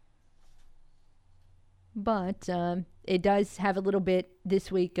 But it does have a little bit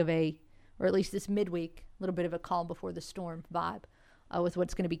this week of or at least this midweek, a little bit of a calm before the storm vibe with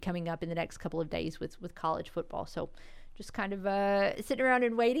what's going to be coming up in the next couple of days with college football. So just kind of sitting around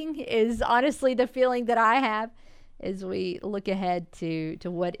and waiting is honestly the feeling that I have as we look ahead to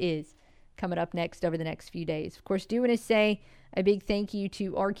what is coming up next over the next few days. Of course, do want to say a big thank you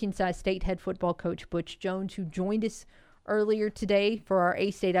to Arkansas State head football coach Butch Jones, who joined us earlier today for our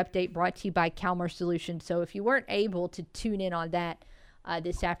A-State update brought to you by Calmer Solutions. So if you weren't able to tune in on that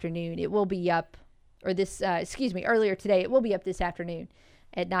this afternoon, it will be up, earlier today, it will be up this afternoon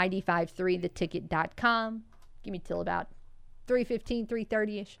at 953theticket.com. Give me till about 3:15,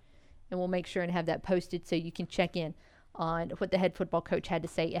 3:30ish, and we'll make sure and have that posted so you can check in on what the head football coach had to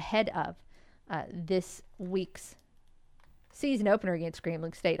say ahead of this week's season opener against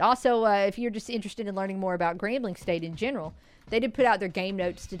Grambling State. Also, if you're just interested in learning more about Grambling State in general, they did put out their game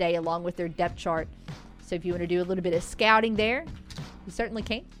notes today along with their depth chart. So if you want to do a little bit of scouting there, you certainly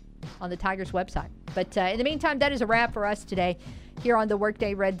can on the Tigers website. But in the meantime, that is a wrap for us today here on the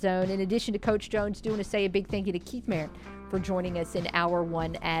Workday Red Zone. In addition to Coach Jones, do want to say a big thank you to Keith Merritt for joining us in hour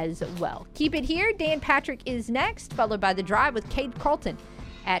one as well. Keep it here. Dan Patrick is next, followed by The Drive with Cade Carlton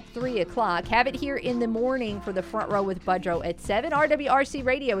at 3 o'clock. Have it here in the morning for the Front Row with Budrow at 7. RWRC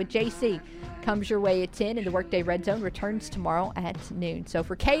Radio with JC comes your way at 10, and the Workday Red Zone returns tomorrow at noon. So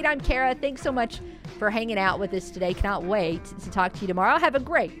for Cade, I'm Kara. Thanks so much for hanging out with us today. Cannot wait to talk to you tomorrow. Have a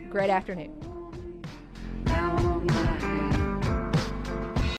great afternoon.